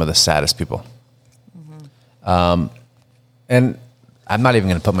 are some of the saddest people. And I'm not even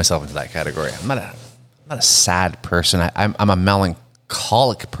going to put myself into that category. I'm not a sad person. I'm a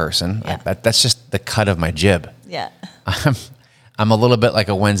melancholic person. Yeah. That's just the cut of my jib. Yeah. I'm a little bit like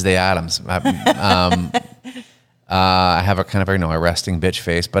a Wednesday Addams. I have a kind of a resting bitch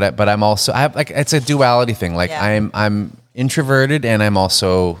face, but I'm also, I have like, it's a duality thing. Like I'm introverted and I'm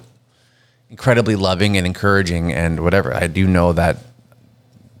also incredibly loving and encouraging and whatever. I do know that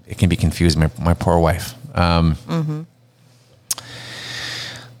it can be confusing. My poor wife.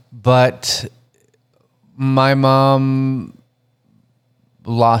 But my mom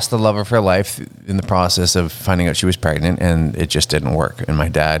lost the love of her life in the process of finding out she was pregnant, and it just didn't work. And my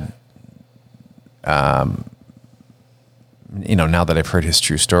dad, now that I've heard his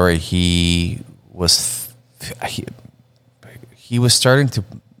true story, he was starting to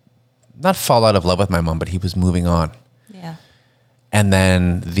not fall out of love with my mom, but he was moving on. Yeah. And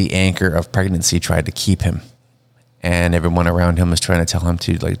then the anchor of pregnancy tried to keep him. And everyone around him was trying to tell him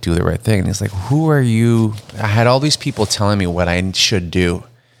to like do the right thing. And he's like, who are you? I had all these people telling me what I should do.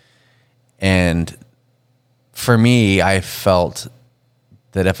 And for me, I felt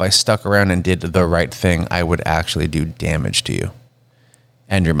that if I stuck around and did the right thing, I would actually do damage to you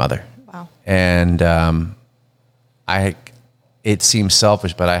and your mother. Wow. And it seems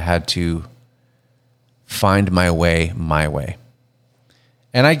selfish, but I had to find my way.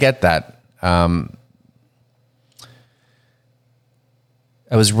 And I get that.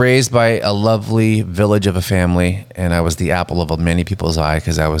 I was raised by a lovely village of a family, and I was the apple of many people's eye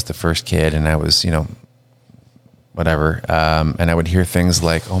because I was the first kid, and I was, whatever. And I would hear things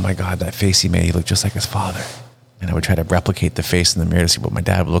like, oh my God, that face he made, he looked just like his father. And I would try to replicate the face in the mirror to see what my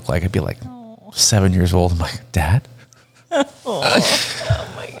dad would look like. I'd be like 7 years old. I'm like, Dad? Oh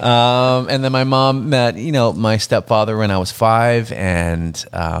my God. And then my mom met, my stepfather when I was 5. And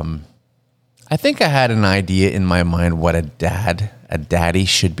I think I had an idea in my mind what a daddy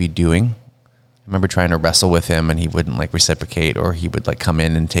should be doing. I remember trying to wrestle with him and he wouldn't like reciprocate, or he would like come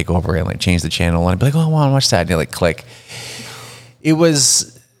in and take over and like change the channel. And I'd be like, oh, I want to watch that. And he'd like click. It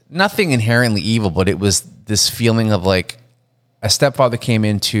was nothing inherently evil, but it was this feeling of like a stepfather came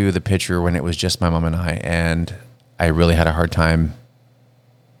into the picture when it was just my mom and I. And I really had a hard time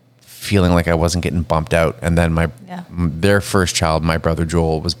feeling like I wasn't getting bumped out. And then their first child, my brother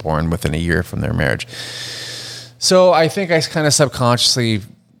Joel, was born within a year from their marriage. So I think I kind of subconsciously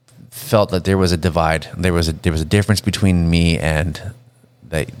felt that there was a divide. There was a difference between me and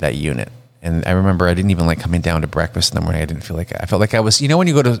that unit. And I remember I didn't even like coming down to breakfast in the morning. I felt like I was, when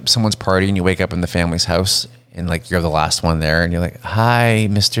you go to someone's party and you wake up in the family's house and like you're the last one there and you're like, hi,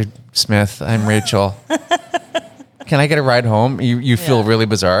 Mr. Smith, I'm Rachel. Can I get a ride home? You feel really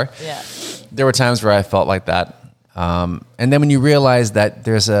bizarre. Yeah. There were times where I felt like that. And then when you realize that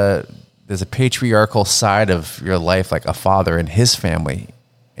there's a patriarchal side of your life, like a father and his family,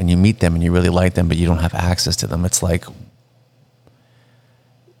 and you meet them and you really like them, but you don't have access to them. It's like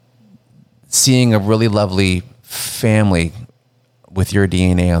seeing a really lovely family with your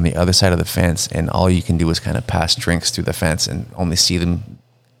DNA on the other side of the fence, and all you can do is kind of pass drinks through the fence and only see them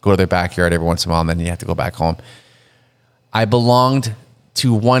go to their backyard every once in a while, and then you have to go back home. I belonged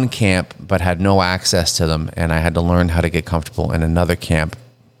to one camp, but had no access to them, and I had to learn how to get comfortable in another camp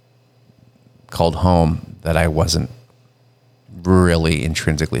called home that I wasn't really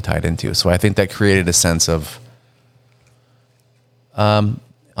intrinsically tied into. So I think that created a sense of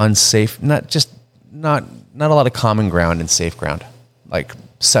unsafe, not a lot of common ground and safe ground, like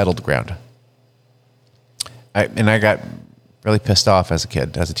settled ground. I got really pissed off as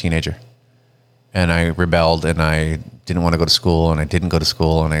a teenager. And I rebelled, and I didn't want to go to school, and I didn't go to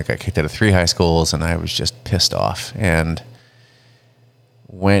school, and I got kicked out of 3 high schools, and I was just pissed off and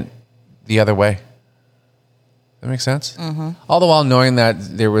went the other way. That makes sense? Mm-hmm. All the while knowing that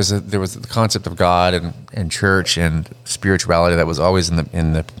there was the concept of God and church and spirituality that was always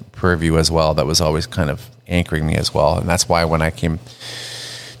in the purview as well. That was always kind of anchoring me as well. And that's why when I came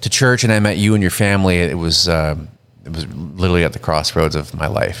to church and I met you and your family, it was it was literally at the crossroads of my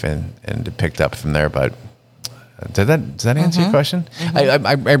life, and it picked up from there. But does that answer your question?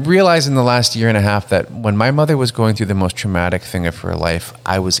 I realized in the last year and a half that when my mother was going through the most traumatic thing of her life,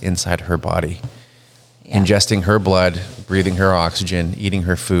 I was inside her body, ingesting her blood, breathing her oxygen, eating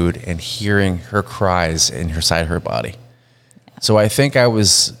her food, and hearing her cries inside her body. Yeah. So I think I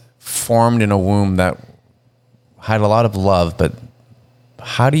was formed in a womb that had a lot of love, but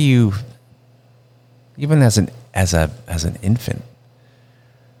how do you, even as an infant,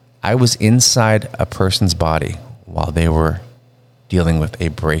 I was inside a person's body while they were dealing with a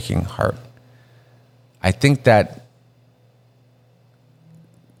breaking heart. I think that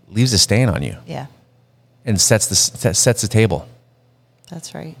leaves a stain on you. Yeah. And sets the table.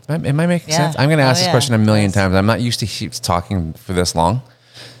 That's right. Am I making sense? I'm going to ask this question a million times. I'm not used to talking for this long,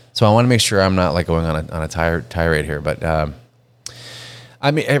 so I want to make sure I'm not like going on a tirade here. But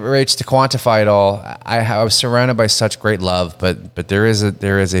I mean, it's to quantify it all. I was surrounded by such great love, but there is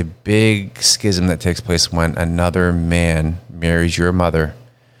a big schism that takes place when another man marries your mother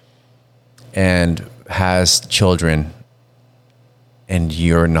and has children, and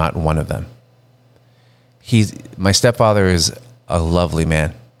you're not one of them. My stepfather is a lovely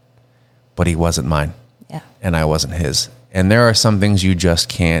man, but he wasn't mine. Yeah. And I wasn't his. And there are some things you just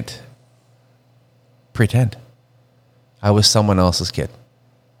can't pretend. I was someone else's kid.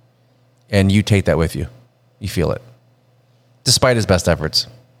 And you take that with you. You feel it. Despite his best efforts.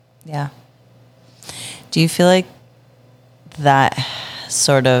 Yeah. Do you feel like that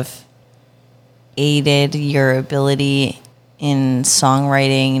sort of aided your ability in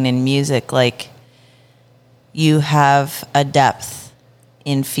songwriting and in music? Like, you have a depth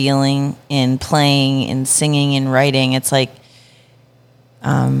in feeling, in playing, in singing, in writing. It's like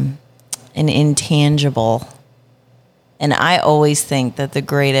an intangible. And I always think that the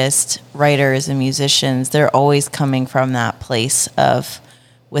greatest writers and musicians, they're always coming from that place of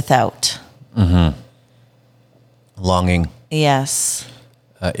without. Mm-hmm. Longing. Yes.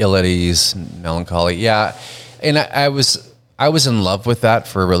 Ill at ease, melancholy. Yeah. And I was in love with that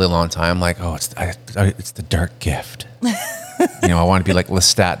for a really long time. Like, it's the dark gift. I want to be like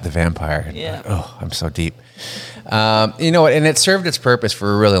Lestat the vampire. Yeah. Oh, I'm so deep. And it served its purpose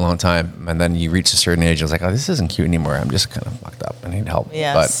for a really long time. And then you reach a certain age, I was like, this isn't cute anymore. I'm just kind of fucked up. I need help.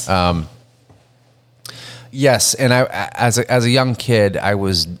 Yes. But yes, and I as a young kid, I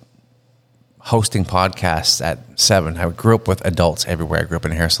was hosting podcasts at 7. I grew up with adults everywhere. I grew up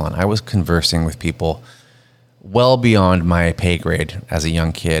in a hair salon. I was conversing with people well beyond my pay grade as a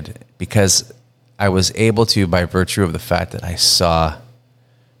young kid, because I was able to, by virtue of the fact that I saw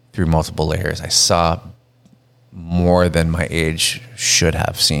through multiple layers, I saw more than my age should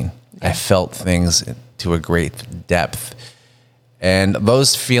have seen. Yeah. I felt things to a great depth. And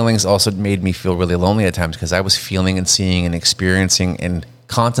those feelings also made me feel really lonely at times, because I was feeling and seeing and experiencing and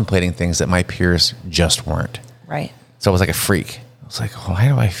contemplating things that my peers just weren't. Right. So I was like a freak. I was like, why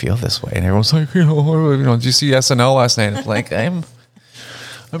do I feel this way? And everyone's like, did you see SNL last night? It's like, I'm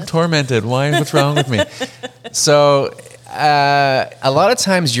tormented. Why? What's wrong with me? So a lot of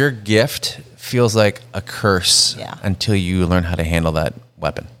times your gift feels like a curse until you learn how to handle that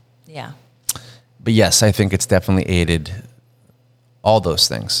weapon. Yeah. But yes, I think it's definitely aided all those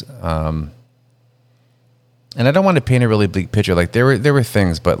things. And I don't want to paint a really bleak picture. Like there were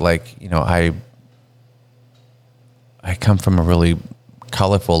things, but like, I come from a really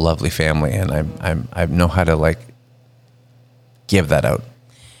colorful, lovely family, and I know how to like give that out.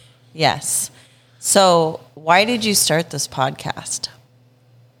 Yes. So why did you start this podcast?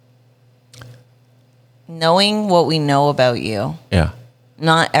 Knowing what we know about you. Yeah.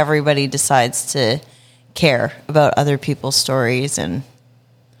 Not everybody decides to care about other people's stories, and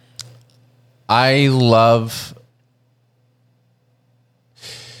I love.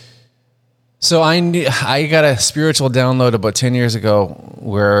 So I got a spiritual download about 10 years ago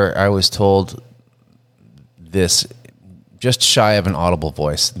where I was told this, just shy of an audible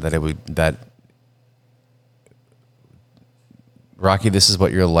voice, that Rocky, this is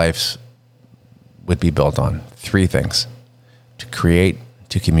what your life would be built on. 3 things: to create,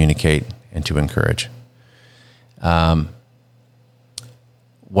 to communicate, and to encourage. When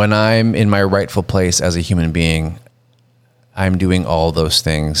I'm in my rightful place as a human being, I'm doing all those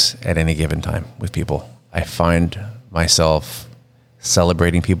things at any given time with people. I find myself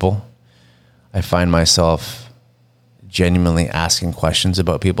celebrating people. I find myself genuinely asking questions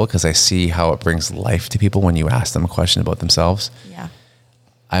about people, because I see how it brings life to people when you ask them a question about themselves. Yeah.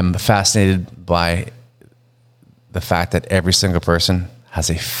 I'm fascinated by the fact that every single person has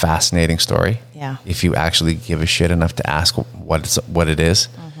a fascinating story. Yeah. If you actually give a shit enough to ask what it is.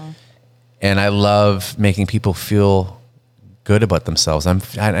 Mm-hmm. And I love making people feel good about themselves. And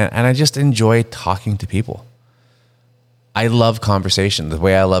I just enjoy talking to people. I love conversation. The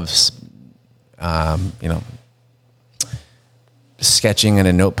way I love, sketching in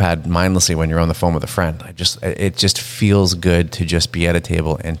a notepad mindlessly when you're on the phone with a friend. It just feels good to just be at a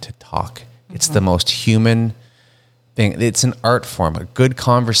table and to talk. It's the most human thing. It's an art form. A good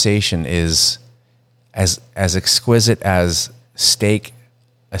conversation is as exquisite as steak,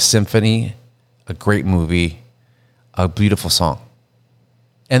 a symphony, a great movie, a beautiful song.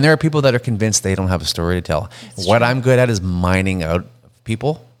 And there are people that are convinced they don't have a story to tell. That's what true. I'm good at is mining out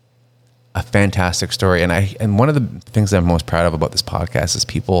people a fantastic story. And one of the things that I'm most proud of about this podcast is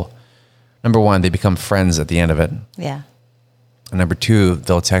people, number one, they become friends at the end of it. Yeah. And number two,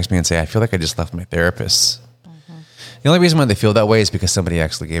 they'll text me and say, I feel like I just left my therapist. The only reason why they feel that way is because somebody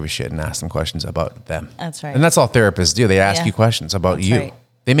actually gave a shit and asked them questions about them. That's right. And that's all therapists do. They ask you questions about that's you. Right.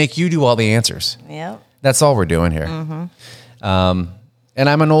 They make you do all the answers. Yep. That's all we're doing here. And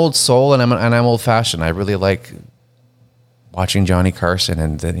I'm an old soul, and I'm old fashioned. I really like watching Johnny Carson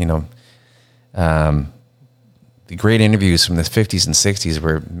and the great interviews from the 50s and 60s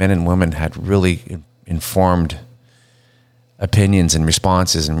where men and women had really informed opinions and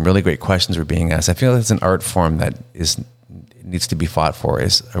responses, and really great questions were being asked. I feel it's an art form that needs to be fought for.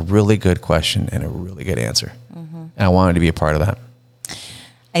 Is a really good question and a really good answer, and I wanted to be a part of that.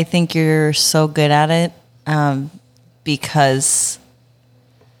 I think you're so good at it because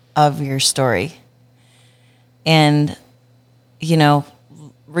of your story, and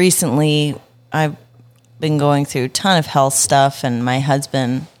recently I've been going through a ton of health stuff, and my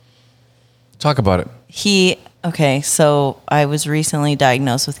husband. Talk about it. So I was recently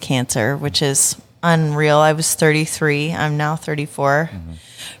diagnosed with cancer, which is unreal. I was 33. I'm now 34,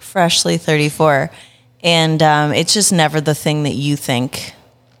 freshly 34. And it's just never the thing that you think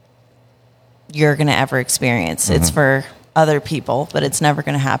you're going to ever experience. It's for other people, but it's never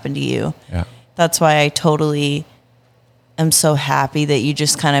going to happen to you. Yeah. That's why I totally am so happy that you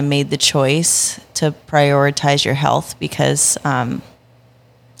just kind of made the choice to prioritize your health because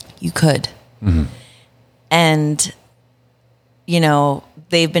you could. And,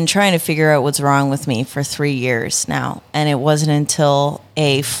 they've been trying to figure out what's wrong with me for 3 years now. And it wasn't until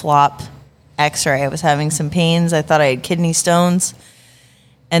a flop x-ray. I was having some pains. I thought I had kidney stones.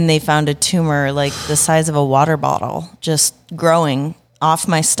 And they found a tumor like the size of a water bottle just growing off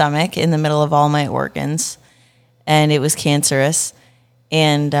my stomach in the middle of all my organs. And it was cancerous.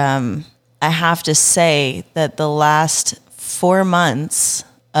 And I have to say that the last 4 months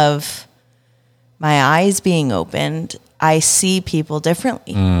of my eyes being opened, I see people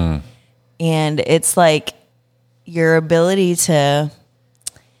differently. And it's like your ability to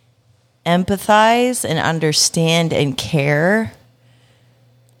empathize and understand and care.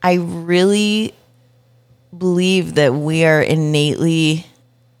 I really believe that we are innately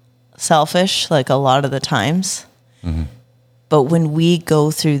selfish, like a lot of the times. But when we go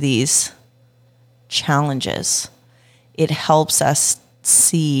through these challenges, it helps us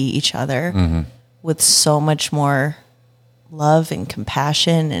see each other with so much more love and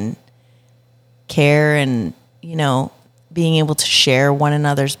compassion and care and, being able to share one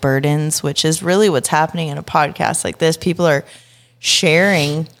another's burdens, which is really what's happening in a podcast like this. People are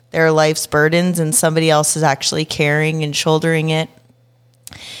sharing their life's burdens and somebody else is actually carrying and shouldering it.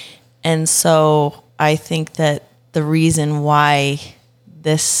 And so I think that the reason why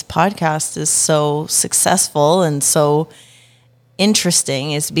this podcast is so successful and so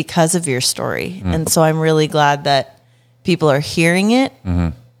interesting is because of your story. And so I'm really glad that people are hearing it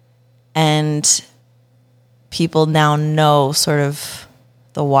and people now know sort of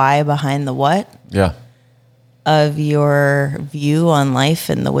the why behind the what of your view on life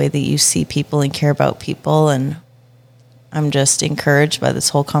and the way that you see people and care about people. And I'm just encouraged by this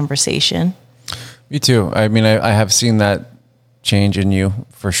whole conversation. Me too. I mean, I have seen that change in you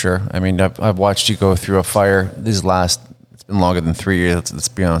for sure. I mean, I've watched you go through a fire it's been longer than 3 years. Let's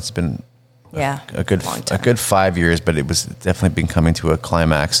be honest. It's been a good 5 years, but it was definitely been coming to a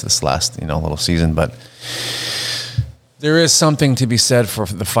climax this last, little season. But there is something to be said for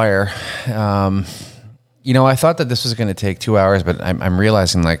the fire. I thought that this was going to take 2 hours, but I'm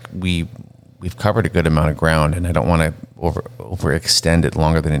realizing like we've covered a good amount of ground, and I don't want to overextend it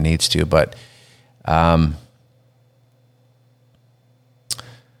longer than it needs to. But I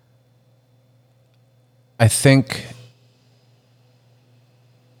think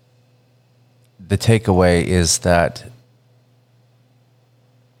the takeaway is that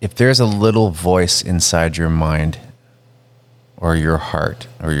if there's a little voice inside your mind or your heart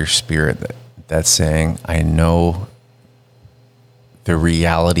or your spirit that's saying, I know the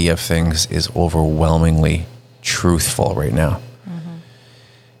reality of things is overwhelmingly truthful right now.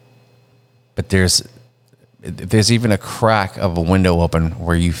 But there's even a crack of a window open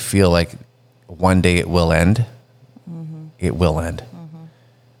where you feel like one day it will end. It will end.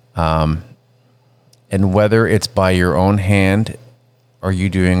 And whether it's by your own hand or you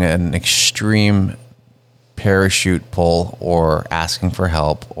doing an extreme parachute pull or asking for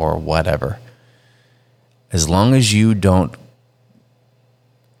help or whatever, as long as you don't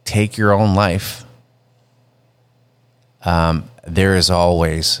take your own life, there is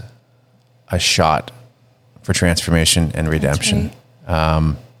always a shot for transformation and redemption.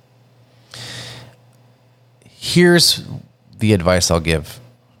 Right. Here's the advice I'll give.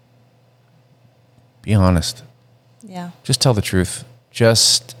 Be honest. Yeah. Just tell the truth.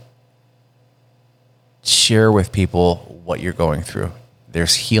 Just share with people what you're going through.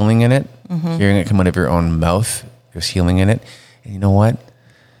 There's healing in it. Hearing it come out of your own mouth, there's healing in it. And you know what?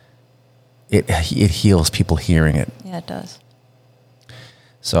 It heals people hearing it. Yeah, it does.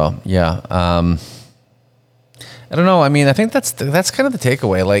 So, yeah. I don't know. I mean, I think that's kind of the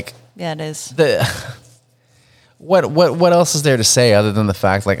takeaway. Like, yeah, it is. What else is there to say other than the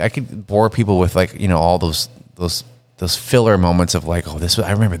fact, like, I could bore people with, like, you know, all those filler moments of like, oh,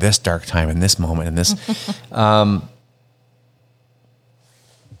 I remember this dark time and this moment and this.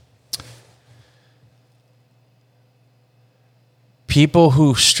 People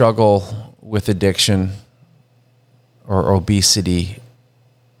who struggle with addiction or obesity,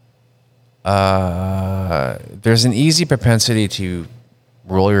 there's an easy propensity to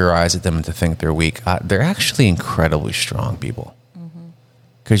roll your eyes at them and to think they're weak. They're actually incredibly strong people,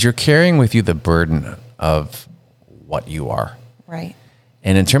 because you're carrying with you the burden of what you are. Right.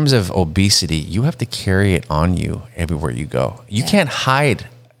 And in terms of obesity, you have to carry it on you everywhere you go. You can't hide.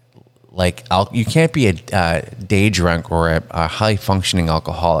 Like, you can't be a day drunk or a high functioning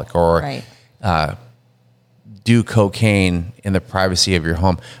alcoholic or do cocaine in the privacy of your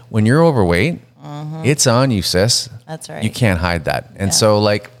home. When you're overweight, it's on you, sis. That's right. You can't hide that. And so,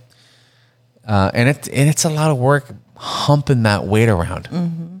 like, and it's a lot of work humping that weight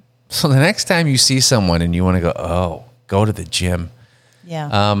around. So the next time you see someone and you want to go to the gym.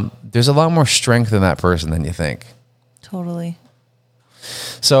 Yeah. There's a lot more strength in that person than you think. Totally.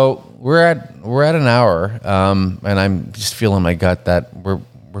 So we're at an hour, and I'm just feeling my gut that we're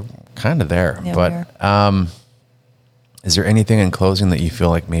kind of there. Yeah, but is there anything in closing that you feel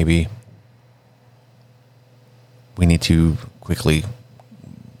like maybe we need to quickly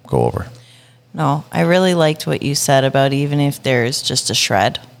go over? No, I really liked what you said about even if there's just a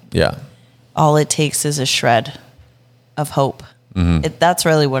shred. Yeah. All it takes is a shred of hope. That's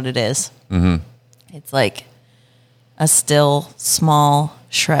really what it is. It's like a still small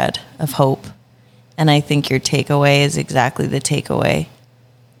shred of hope. And I think your takeaway is exactly the takeaway.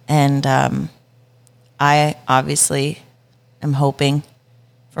 And I obviously am hoping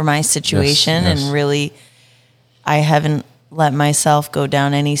for my situation. Yes. And really, I haven't let myself go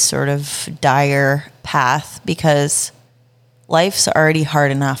down any sort of dire path because life's already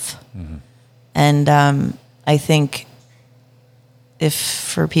hard enough. And I think if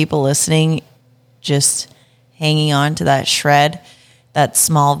for people listening, just hanging on to that shred, that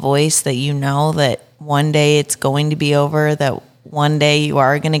small voice that you know that one day it's going to be over, that one day you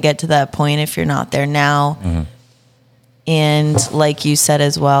are going to get to that point if you're not there now. And like you said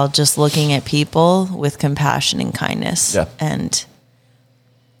as well, just looking at people with compassion and kindness. Yeah. And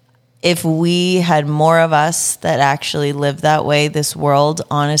if we had more of us that actually live that way, this world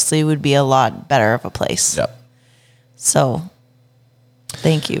honestly would be a lot better of a place. Yep. So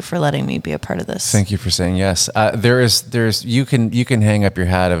thank you for letting me be a part of this. Thank you for saying yes. There's you can hang up your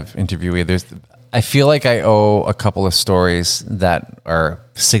hat of interviewee. I feel like I owe a couple of stories that are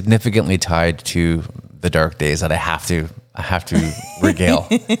significantly tied to the dark days that I have to regale.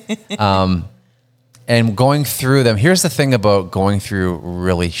 And going through them, here's the thing about going through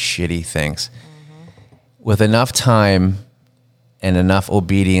really shitty things. With enough time and enough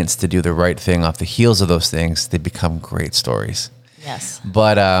obedience to do the right thing off the heels of those things, they become great stories. Yes.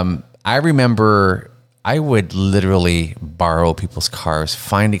 But I remember I would literally borrow people's cars,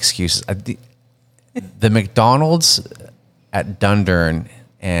 find excuses. The McDonald's at Dundurn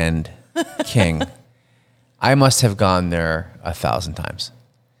and King, I must have gone there 1,000 times.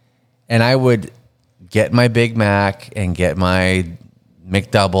 And I would get my Big Mac and get my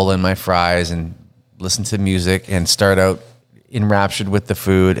McDouble and my fries and listen to music and start out enraptured with the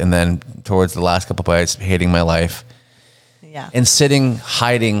food. And then towards the last couple bites, hating my life. Yeah. And sitting,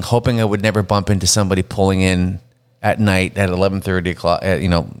 hiding, hoping I would never bump into somebody pulling in at night at 11:30 o'clock,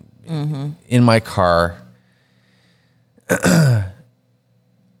 in my car.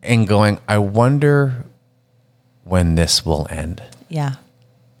 and going, I wonder when this will end. Yeah.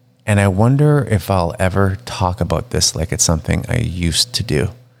 And I wonder if I'll ever talk about this like it's something I used to do.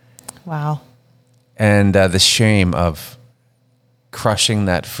 Wow. And the shame of crushing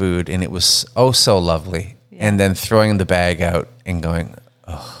that food, and it was oh so lovely, and then throwing the bag out and going,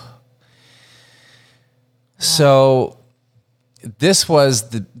 oh. So this was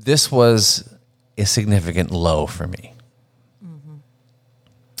a significant low for me.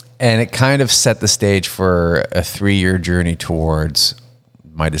 And it kind of set the stage for a 3-year journey towards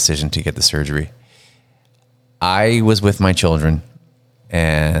my decision to get the surgery. I was with my children,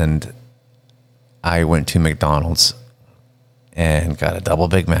 and I went to McDonald's and got a double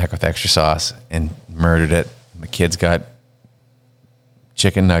Big Mac with extra sauce and murdered it. The kids got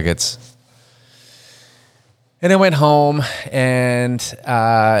chicken nuggets. And I went home, and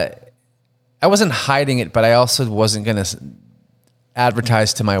I wasn't hiding it, but I also wasn't going to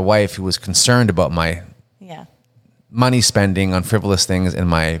advertise to my wife, who was concerned about my money spending on frivolous things and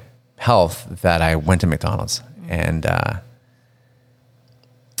my health, that I went to McDonald's. And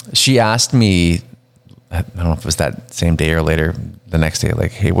she asked me, I don't know if it was that same day or later, the next day,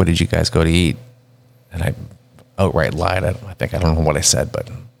 like, hey, what did you guys go to eat? And I outright lied. I don't know what I said, but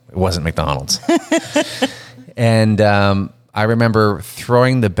it wasn't McDonald's. And I remember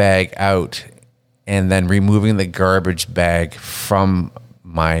throwing the bag out and then removing the garbage bag from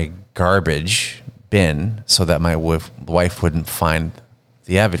my garbage bin so that my wife wouldn't find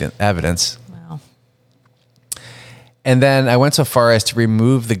the evidence. Wow. And then I went so far as to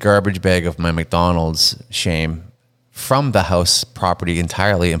remove the garbage bag of my McDonald's shame from the house property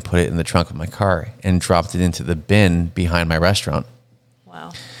entirely and put it in the trunk of my car and dropped it into the bin behind my restaurant.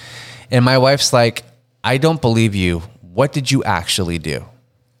 Wow. And my wife's like, I don't believe you. What did you actually do?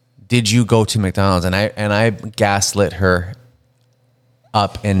 Did you go to McDonald's? And I gaslit her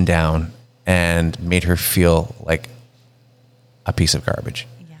up and down and made her feel like a piece of garbage.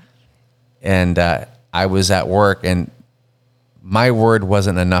 Yeah. And I was at work, and my word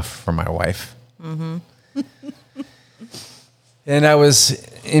wasn't enough for my wife. Mm-hmm. And I was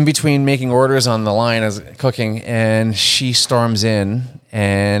in between making orders on the line as cooking, and she storms in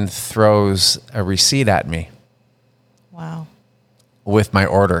and throws a receipt at me. Wow. With my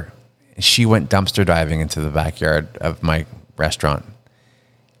order. She went dumpster diving into the backyard of my restaurant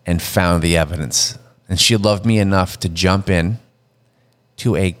and found the evidence. And she loved me enough to jump in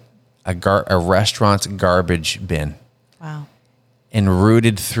to a restaurant's garbage bin. Wow. And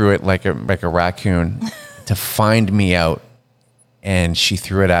rooted through it like a raccoon to find me out. And she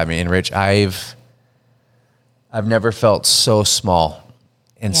threw it at me. And Rich, I've never felt so small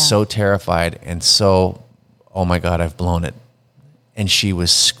and so terrified and so, oh my God, I've blown it. And she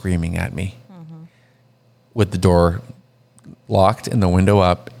was screaming at me with the door locked and the window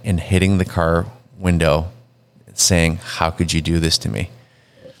up and hitting the car window saying, how could you do this to me?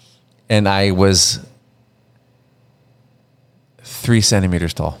 And I was 3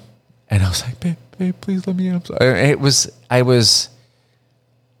 centimeters tall. And I was like, babe, please let me in. I'm sorry. I was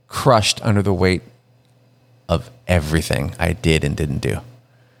crushed under the weight of everything I did and didn't do.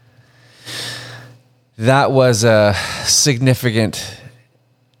 That was a significant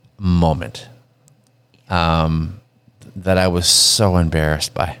moment that I was so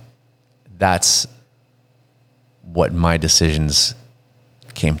embarrassed by. That's what my decisions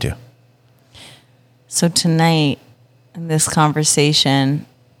came to. So tonight, this conversation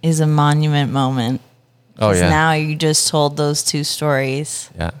is a monument moment. Oh, yeah. Now you just told those 2 stories.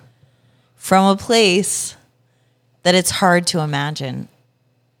 Yeah. From a place that it's hard to imagine.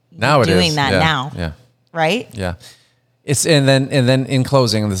 Now it is. Doing that yeah. now. Yeah. Right? Yeah. And then in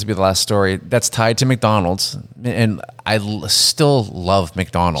closing, this will be the last story, that's tied to McDonald's. And I still love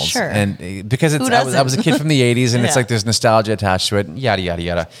McDonald's. Sure. And because I was a kid from the 80s, and it's like there's nostalgia attached to it, yada, yada,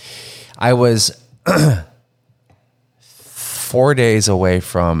 yada. I was 4 days away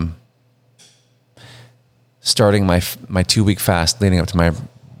from starting my 2-week fast leading up to my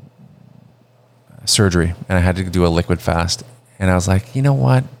surgery, and I had to do a liquid fast. And I was like, you know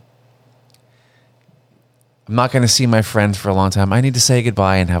what? I'm not going to see my friends for a long time. I need to say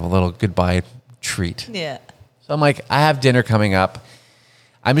goodbye and have a little goodbye treat. Yeah. So I'm like, I have dinner coming up.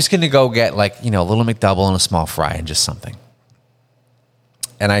 I'm just going to go get a little McDouble and a small fry and just something.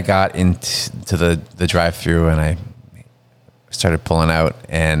 And I got into the drive-thru, and I started pulling out,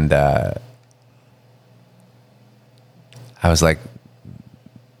 and I was like,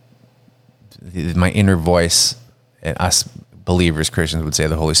 my inner voice, and us believers, Christians would say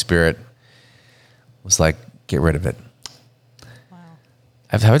the Holy Spirit, was like, get rid of it. Wow.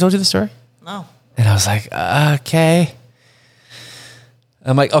 Have I told you the story? No. And I was like, okay.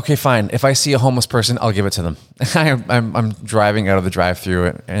 I'm like, okay, fine. If I see a homeless person, I'll give it to them. I'm driving out of the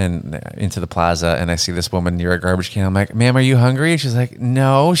drive-through and into the plaza, and I see this woman near a garbage can. I'm like, ma'am, are you hungry? She's like,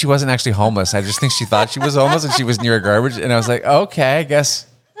 no, she wasn't actually homeless. I just think she thought she was homeless and she was near a garbage. And I was like, okay, I guess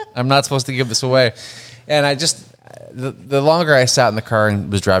I'm not supposed to give this away. And I just, the longer I sat in the car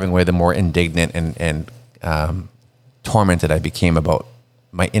and was driving away, the more indignant and tormented I became about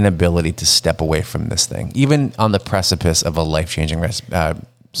my inability to step away from this thing. Even on the precipice of a life-changing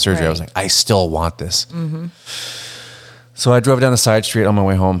surgery, I was like, I still want this. Mm-hmm. So I drove down the side street on my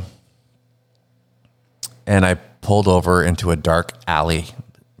way home, and I pulled over into a dark alley,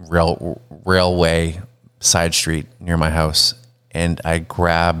 railway side street near my house, and I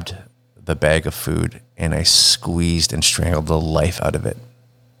grabbed the bag of food, and I squeezed and strangled the life out of it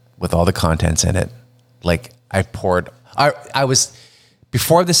with all the contents in it. Like I was...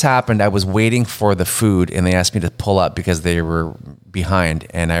 Before this happened, I was waiting for the food, and they asked me to pull up because they were behind.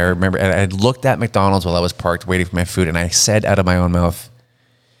 And I remember, and I looked at McDonald's while I was parked waiting for my food, and I said out of my own mouth,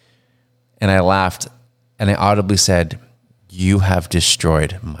 and I laughed, and I audibly said, "You have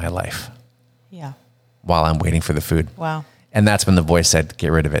destroyed my life." Yeah. While I'm waiting for the food. Wow. And that's when the voice said,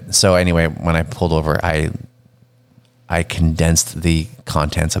 "Get rid of it." So anyway, when I pulled over, I condensed the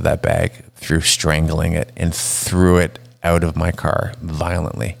contents of that bag through strangling it and threw it out of my car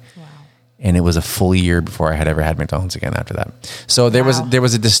violently. Wow. And it was a full year before I had ever had McDonald's again after that. So there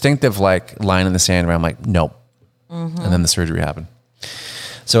was a distinctive like line in the sand where I'm like, nope. Mm-hmm. And then the surgery happened.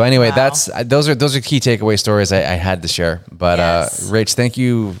 So anyway, those are key takeaway stories I had to share. But yes. Rach, thank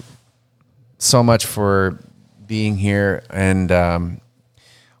you so much for being here. And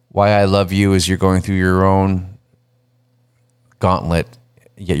why I love you is you're going through your own gauntlet,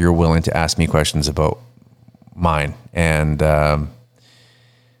 yet you're willing to ask me questions about mine. And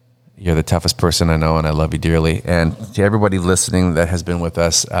you're the toughest person I know, and I love you dearly. And to everybody listening that has been with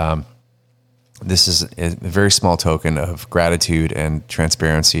us, this is a very small token of gratitude and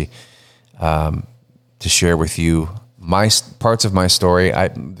transparency to share with you my parts of my story.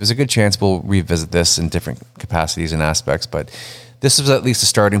 There's a good chance we'll revisit this in different capacities and aspects, but this is at least a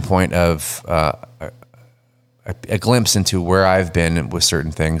starting point of a glimpse into where I've been with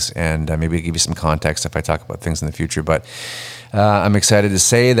certain things, and maybe give you some context if I talk about things in the future. But I'm excited to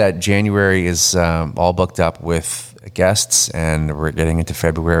say that January is all booked up with guests, and we're getting into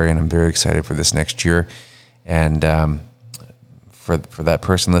February, and I'm very excited for this next year. And for that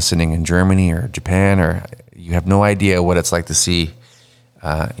person listening in Germany or Japan, or you have no idea what it's like to see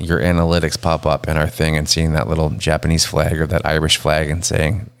your analytics pop up in our thing and seeing that little Japanese flag or that Irish flag and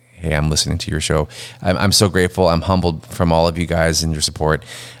saying, hey, I'm listening to your show. I'm so grateful. I'm humbled from all of you guys and your support.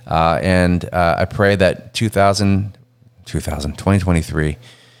 And I pray that 2023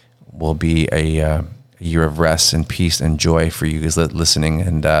 will be a year of rest and peace and joy for you guys listening.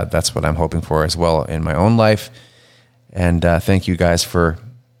 And that's what I'm hoping for as well in my own life. And thank you guys for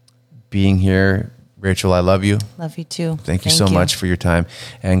being here. Rachel, I love you. Love you too. Thank you so much for your time.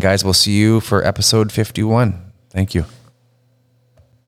 And guys, we'll see you for episode 51. Thank you.